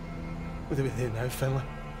 What do we do now, Finlay?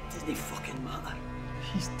 Doesn't fucking matter.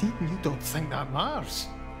 He's dead and you don't think that matters?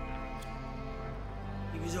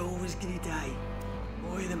 He was always gonna die.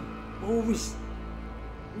 All of them. Always.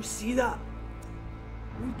 You see that?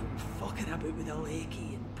 We don't fucking about with the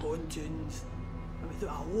lakey and pontoons. And we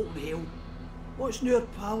thought, oh, what the hell? Watching our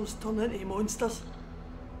pals turn into monsters.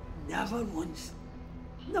 Never once.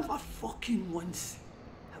 Never fucking once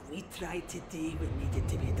have we tried to do what needed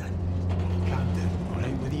to be done. Can't do it,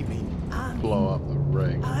 alright? What do you mean? Blow up the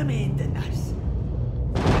rig. I'm ending this.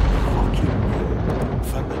 Fucking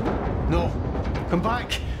Finlay. No. Come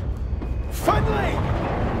back. Finlay!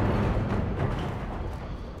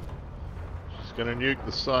 She's gonna nuke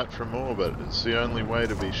the site from orbit. It's the only way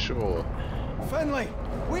to be sure. Finlay!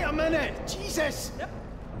 Wait a minute! Jesus! Yep.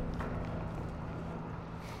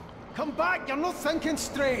 Come back! You're not thinking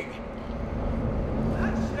straight!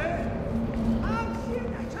 That's it! I'm seeing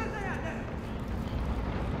the truth of it now!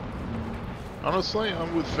 Honestly,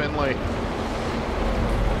 I'm with Finlay.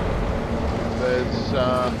 There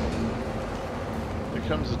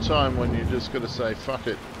comes a time when you just gotta say, fuck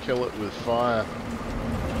it, kill it with fire.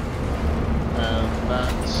 And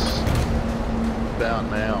that's about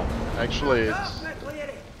now. Actually, it's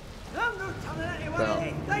about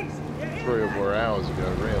 3 or 4 hours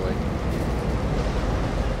ago, really.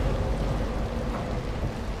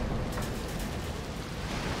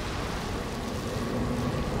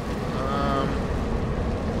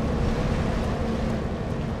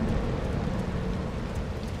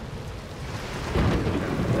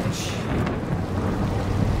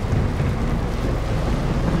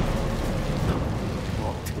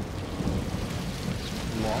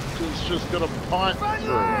 It's just got a pipe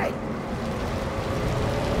through.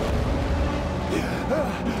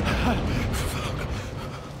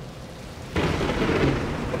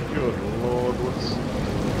 Good Lord, what's...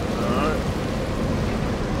 No.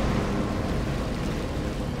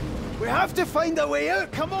 We have to find a way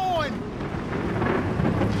out, come on!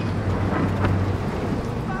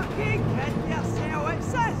 Fucking kid yourself,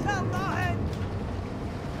 it's this or nothing!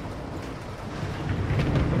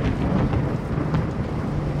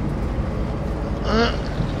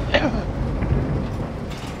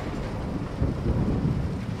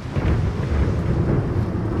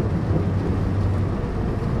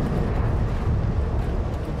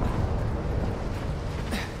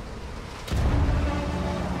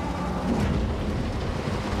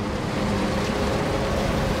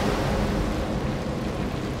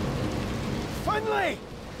 Finlay!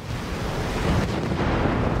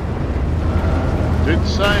 Did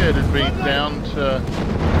say it had been down to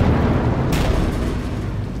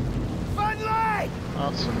Finlay!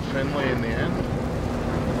 us and Finlay in the end.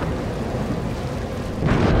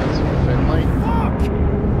 Us and Finlay.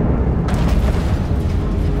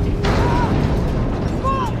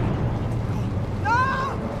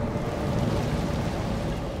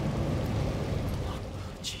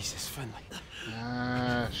 Jesus, Finlay.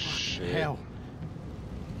 Ah, shit. Hell.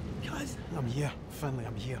 Kaz, I'm here, Finlay,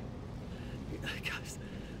 I'm here. Kaz.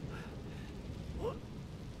 What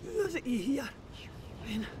is it you hear?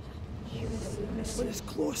 When it's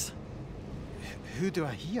close. Who do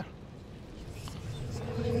I hear?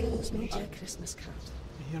 It's not your Christmas card.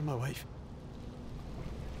 I hear my wife.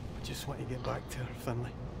 I just want to get back to her,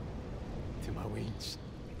 Finlay. To my weans.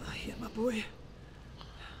 I hear my boy.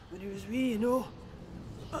 When he was wee, you know.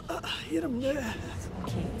 I hear him now.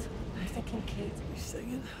 Kate. I'm thinking Kate. He's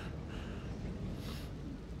singing.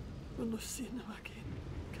 We're not seeing him again,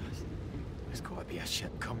 Kaz. There's got to be a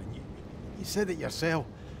ship coming. You said it yourself.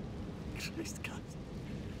 Christ, Kaz.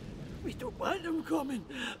 We don't want him coming.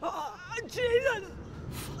 Jesus!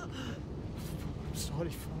 I'm sorry,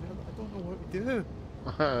 Finlay. I don't know what to do.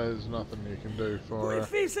 There's nothing you can do for her.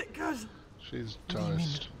 Face it, Kaz. She's What do you mean?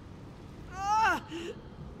 toast. Ah!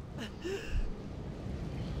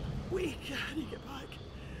 We can't get back.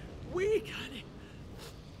 We can't.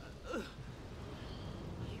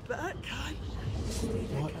 But I can.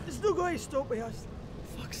 What? It's not going to stop with us.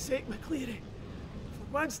 Fuck's sake, McCleary. For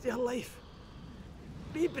once in your life,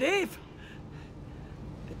 be brave.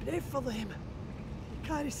 Be brave for them. You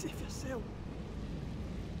can't save yourself,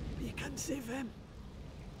 but you can save them.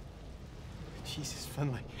 Jesus,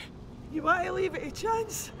 Finlay. You want to leave it a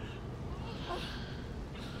chance?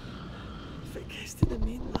 If it gets to the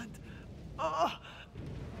mainland,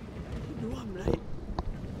 you know I'm right.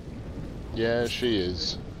 Yeah, she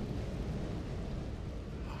is.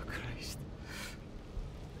 Oh, Christ.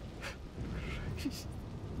 Christ.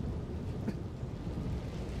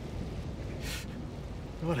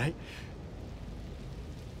 All right.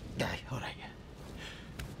 Aye, all right.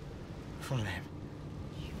 For them.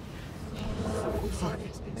 Fuck.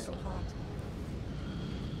 It's been so hard.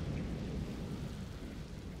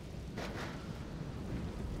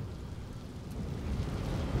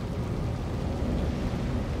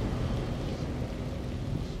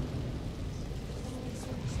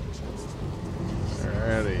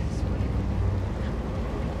 Alrighty.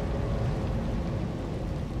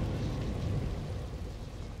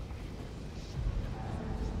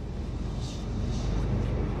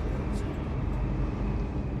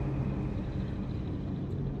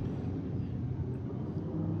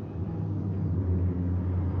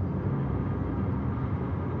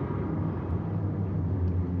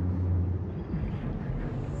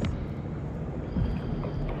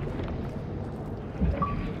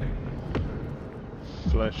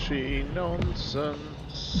 Fleshy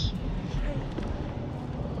nonsense.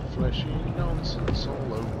 Fleshy nonsense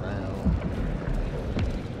all around.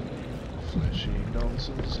 Fleshy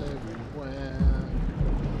nonsense everywhere.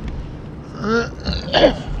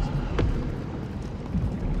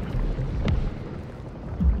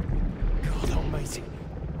 God almighty.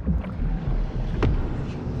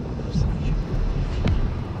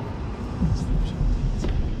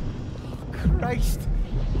 Oh, Christ.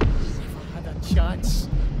 If I had a chance.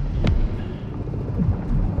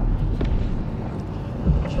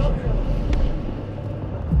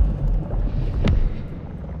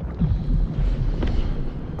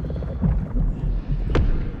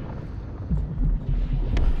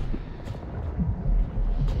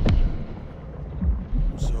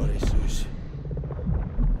 I'm sorry, Suze.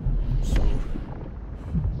 So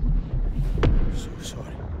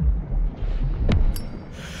sorry.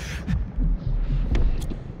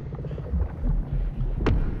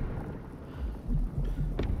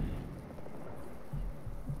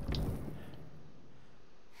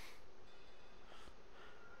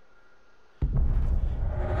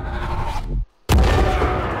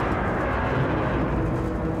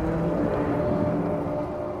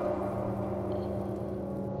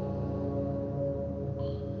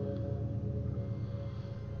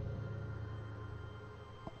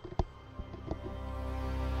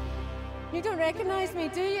 You don't recognise me,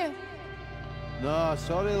 do you? No,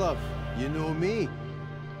 sorry, love. You know me.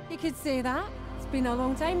 You could say that. It's been a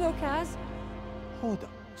long time though, Kaz. Hold up.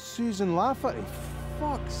 Susan Lafferty.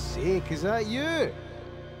 Fuck's sake, is that you?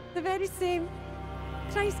 The very same.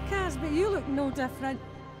 Christ, Kaz, but you look no different.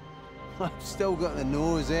 I've still got the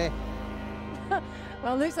nose, eh?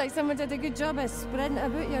 Well, looks like someone did a good job of spreading it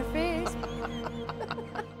about your face.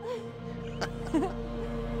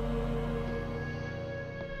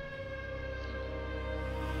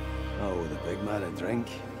 Oh, the big man a drink.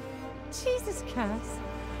 Jesus, Cass.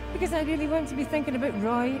 Because I really want to be thinking about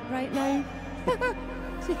Roy right now.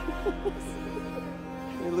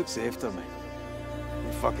 He looks after me.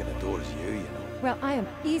 He fucking adores you, you know. Well, I am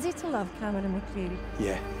easy to love, Cameron McCreary.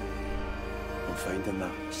 Yeah. I'm finding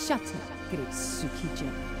that. Shut up, great Suki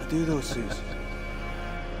Jim. I do though, Suze.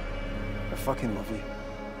 I fucking love you.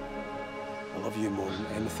 I love you more than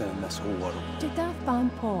anything in this whole world. Do daft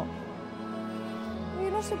band pop. Well,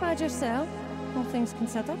 you're not so bad yourself, all things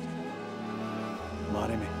considered.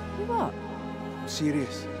 Marry me. What? I'm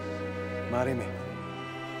serious. Marry me.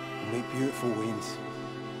 We'll make beautiful weans.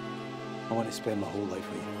 I want to spend my whole life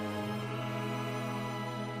with you.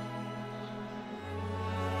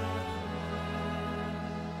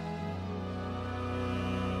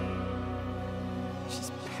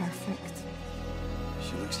 She's perfect.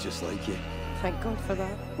 She looks just like you. Thank God for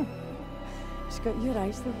that. She's got your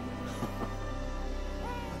eyes, though.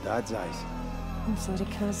 My dad's eyes. I'm sorry,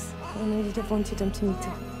 Kaz. I know you'd have wanted him to meet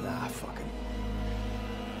her. Nah, fucking.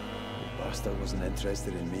 The bastard wasn't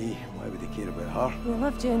interested in me. Why would he care about her? You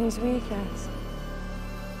love Jenny's way, Kaz.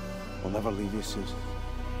 I'll never leave you, Suze.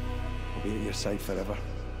 I'll be at your side forever.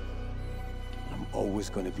 I'm always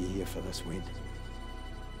going to be here for this weed.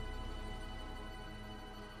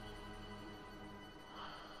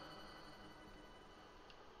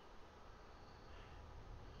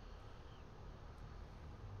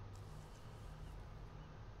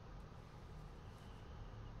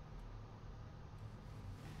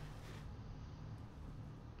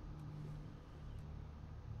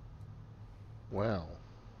 Well,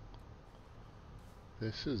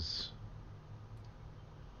 this is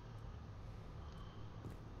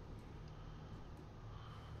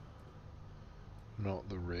not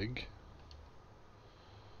the rig.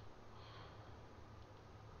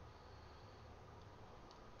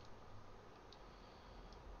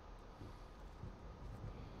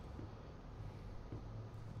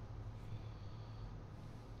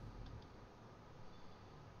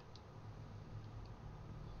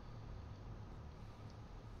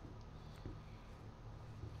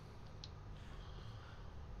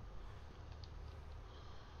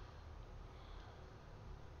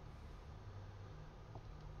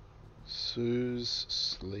 Suze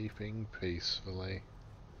sleeping peacefully.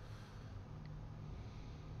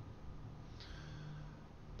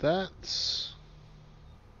 That's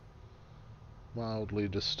mildly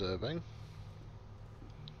disturbing.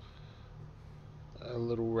 A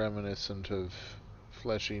little reminiscent of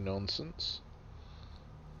fleshy nonsense.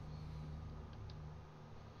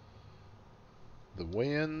 The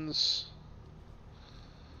weans.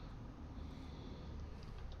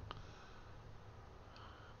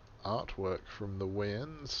 Artwork from the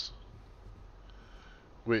weans,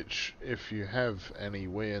 which, if you have any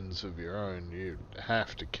weans of your own, you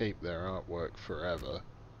have to keep their artwork forever.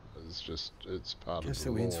 It's part Kiss of the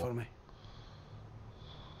the weans law. for me.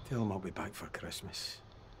 Tell them I'll be back for Christmas.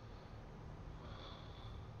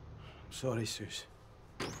 I'm sorry, Suze.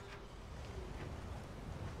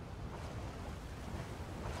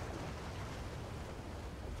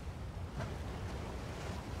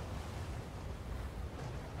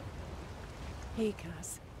 Hey,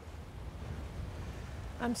 Kaz.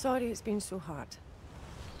 I'm sorry it's been so hard.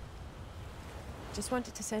 Just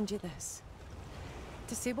wanted to send you this.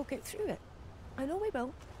 To say we'll get through it. I know we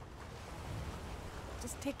will.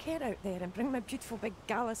 Just take care out there and bring my beautiful big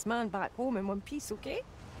gallus man back home in one piece, okay?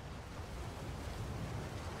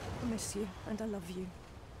 I miss you and I love you.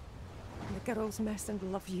 And the girls miss and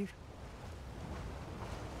love you.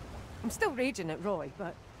 I'm still raging at Roy,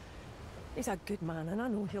 but he's a good man and I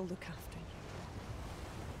know he'll look after you.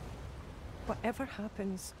 Whatever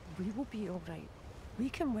happens, we will be all right. We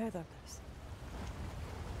can weather this.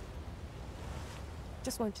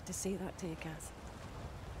 Just wanted to say that to you, Kaz.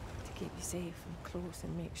 To keep you safe and close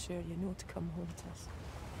and make sure you know to come home to us.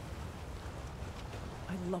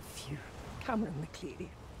 I love you, Cameron McCreary.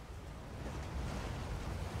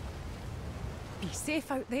 Be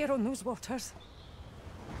safe out there on those waters.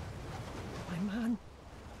 My man.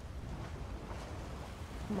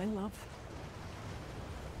 My love.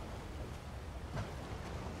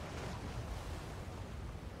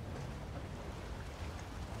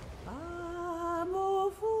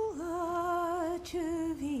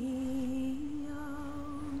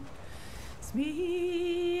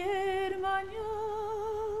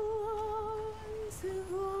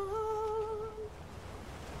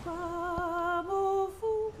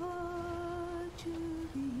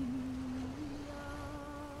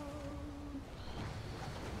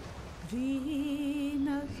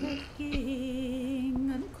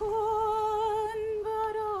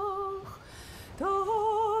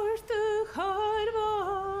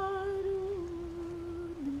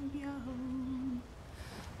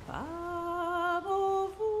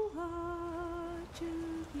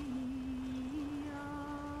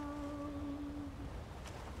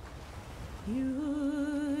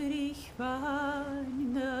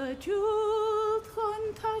 jult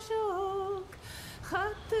contajok,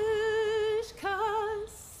 chatish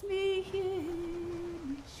kas mi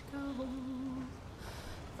hinishkao,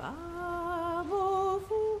 vamo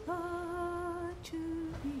fuga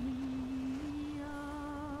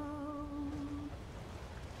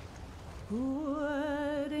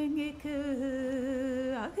Horing ik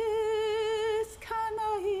agis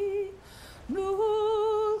kanai,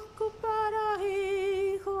 nul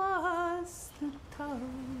kuparai glas de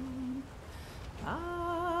town.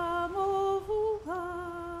 Amo vuga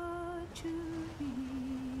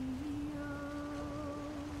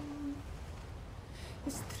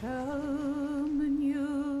Is traumen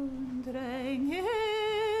jun dreng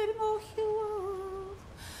mochio,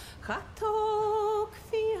 gatok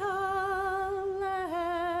fiale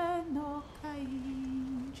no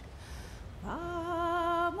kainj.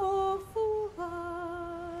 Amo fuga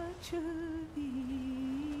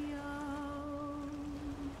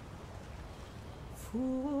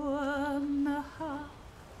Fuam na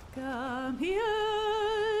haft gam hierech,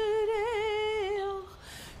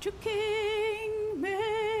 chuking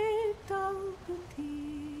metal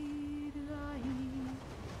petir gai.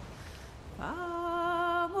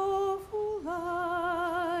 Amo fuga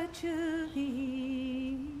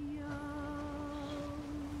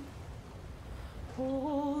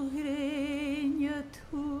Hogrenje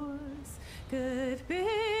tours, get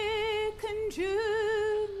bacon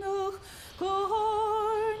junog,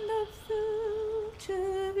 gorn of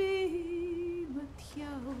future be met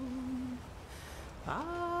jou.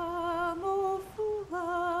 Amo fuga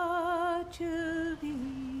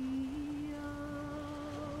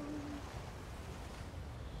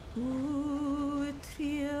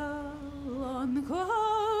Utriel on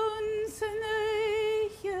gonsen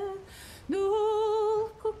eiche, nul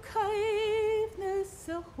ku kaivnes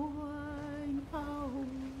a hoin au.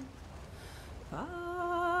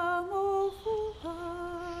 Amo fuga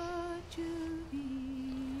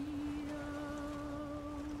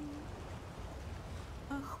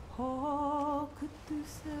Ach pocket du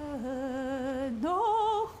se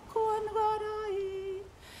noch kon varai,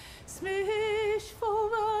 smish for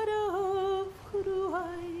varai.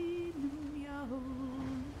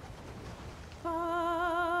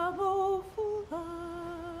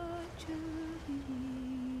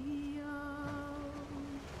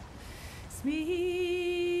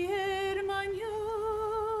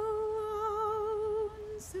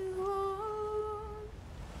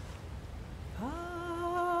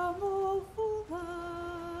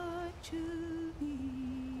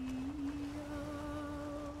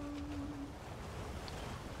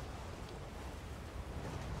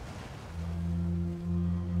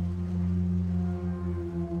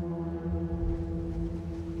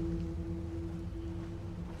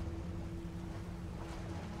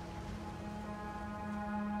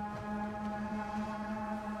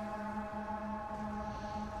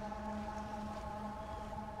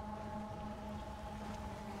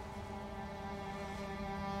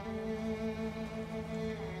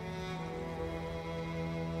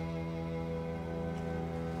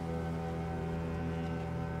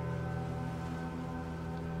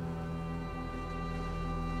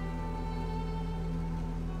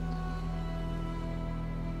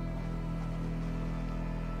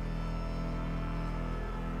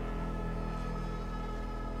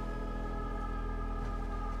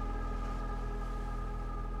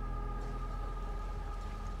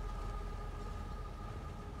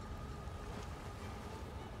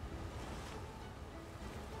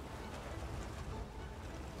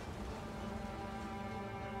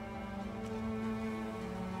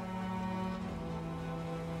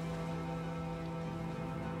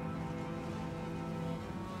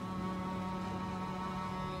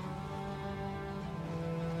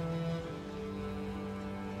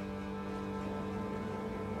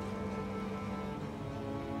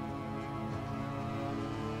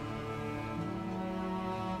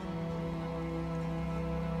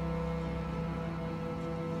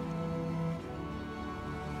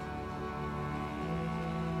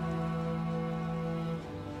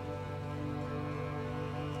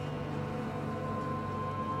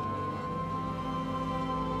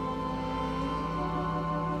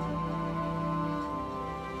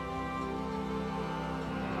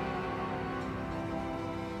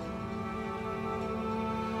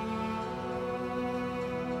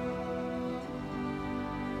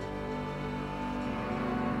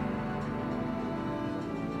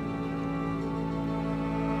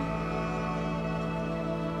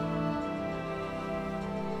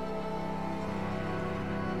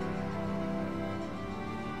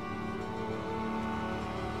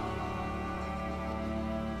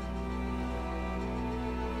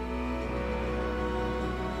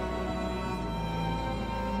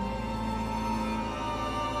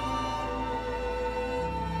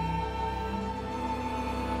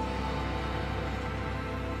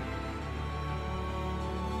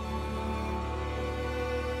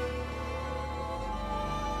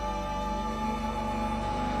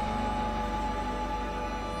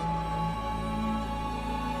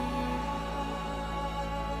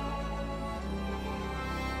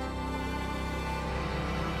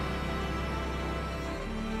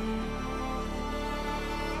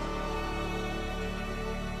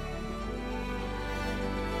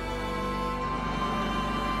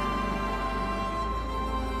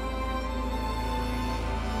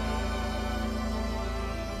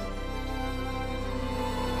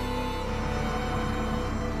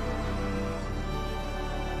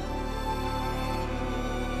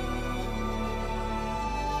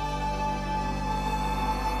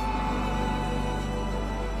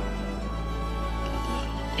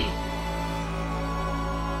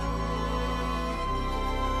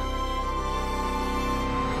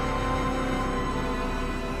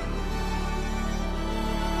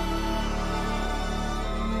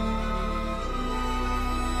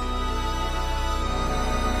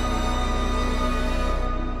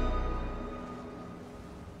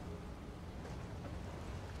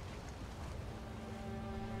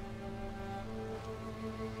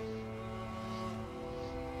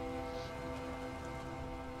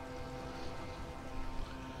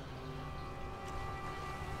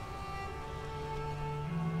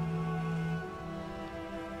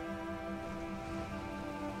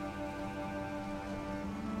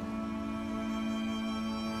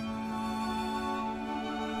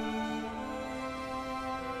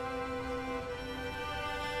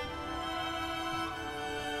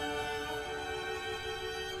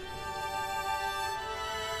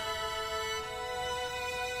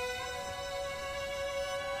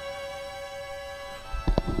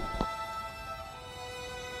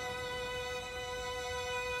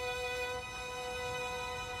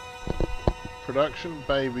 Production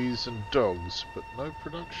babies and dogs, but no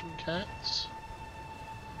production cats?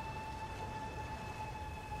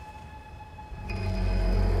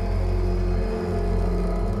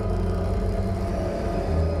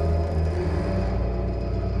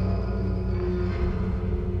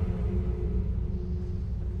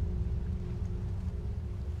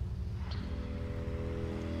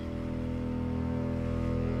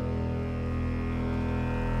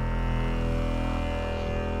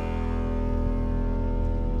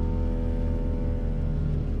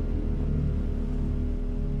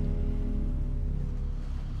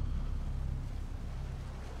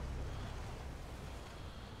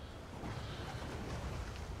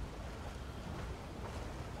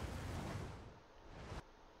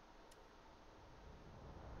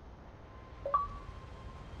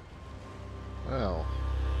 Well,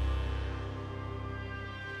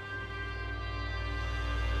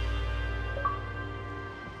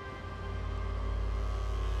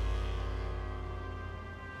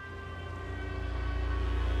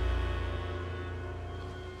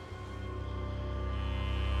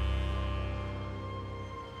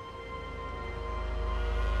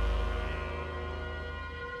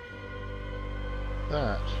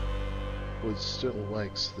 that would still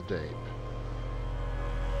wakes the deep.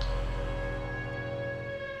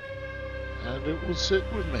 And it will sit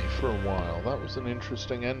with me for a while. That was an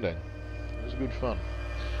interesting ending. It was good fun.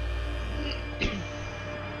 The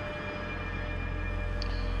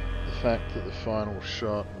fact that the final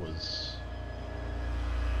shot was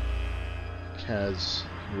Kaz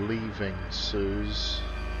leaving Suze.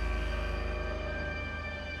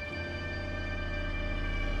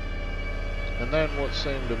 And then what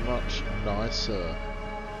seemed a much nicer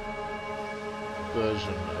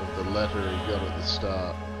version of the letter he got at the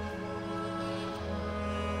start.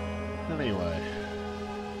 Anyway,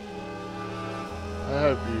 I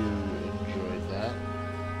hope you enjoyed that,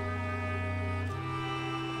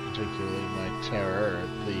 particularly my terror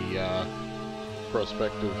at the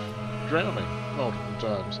prospect of drowning multiple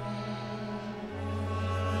times.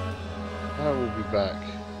 I will be back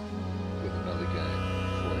with another game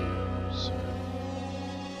for you soon,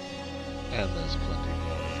 and there's plenty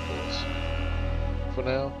more, of course. For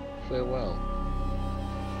now, farewell.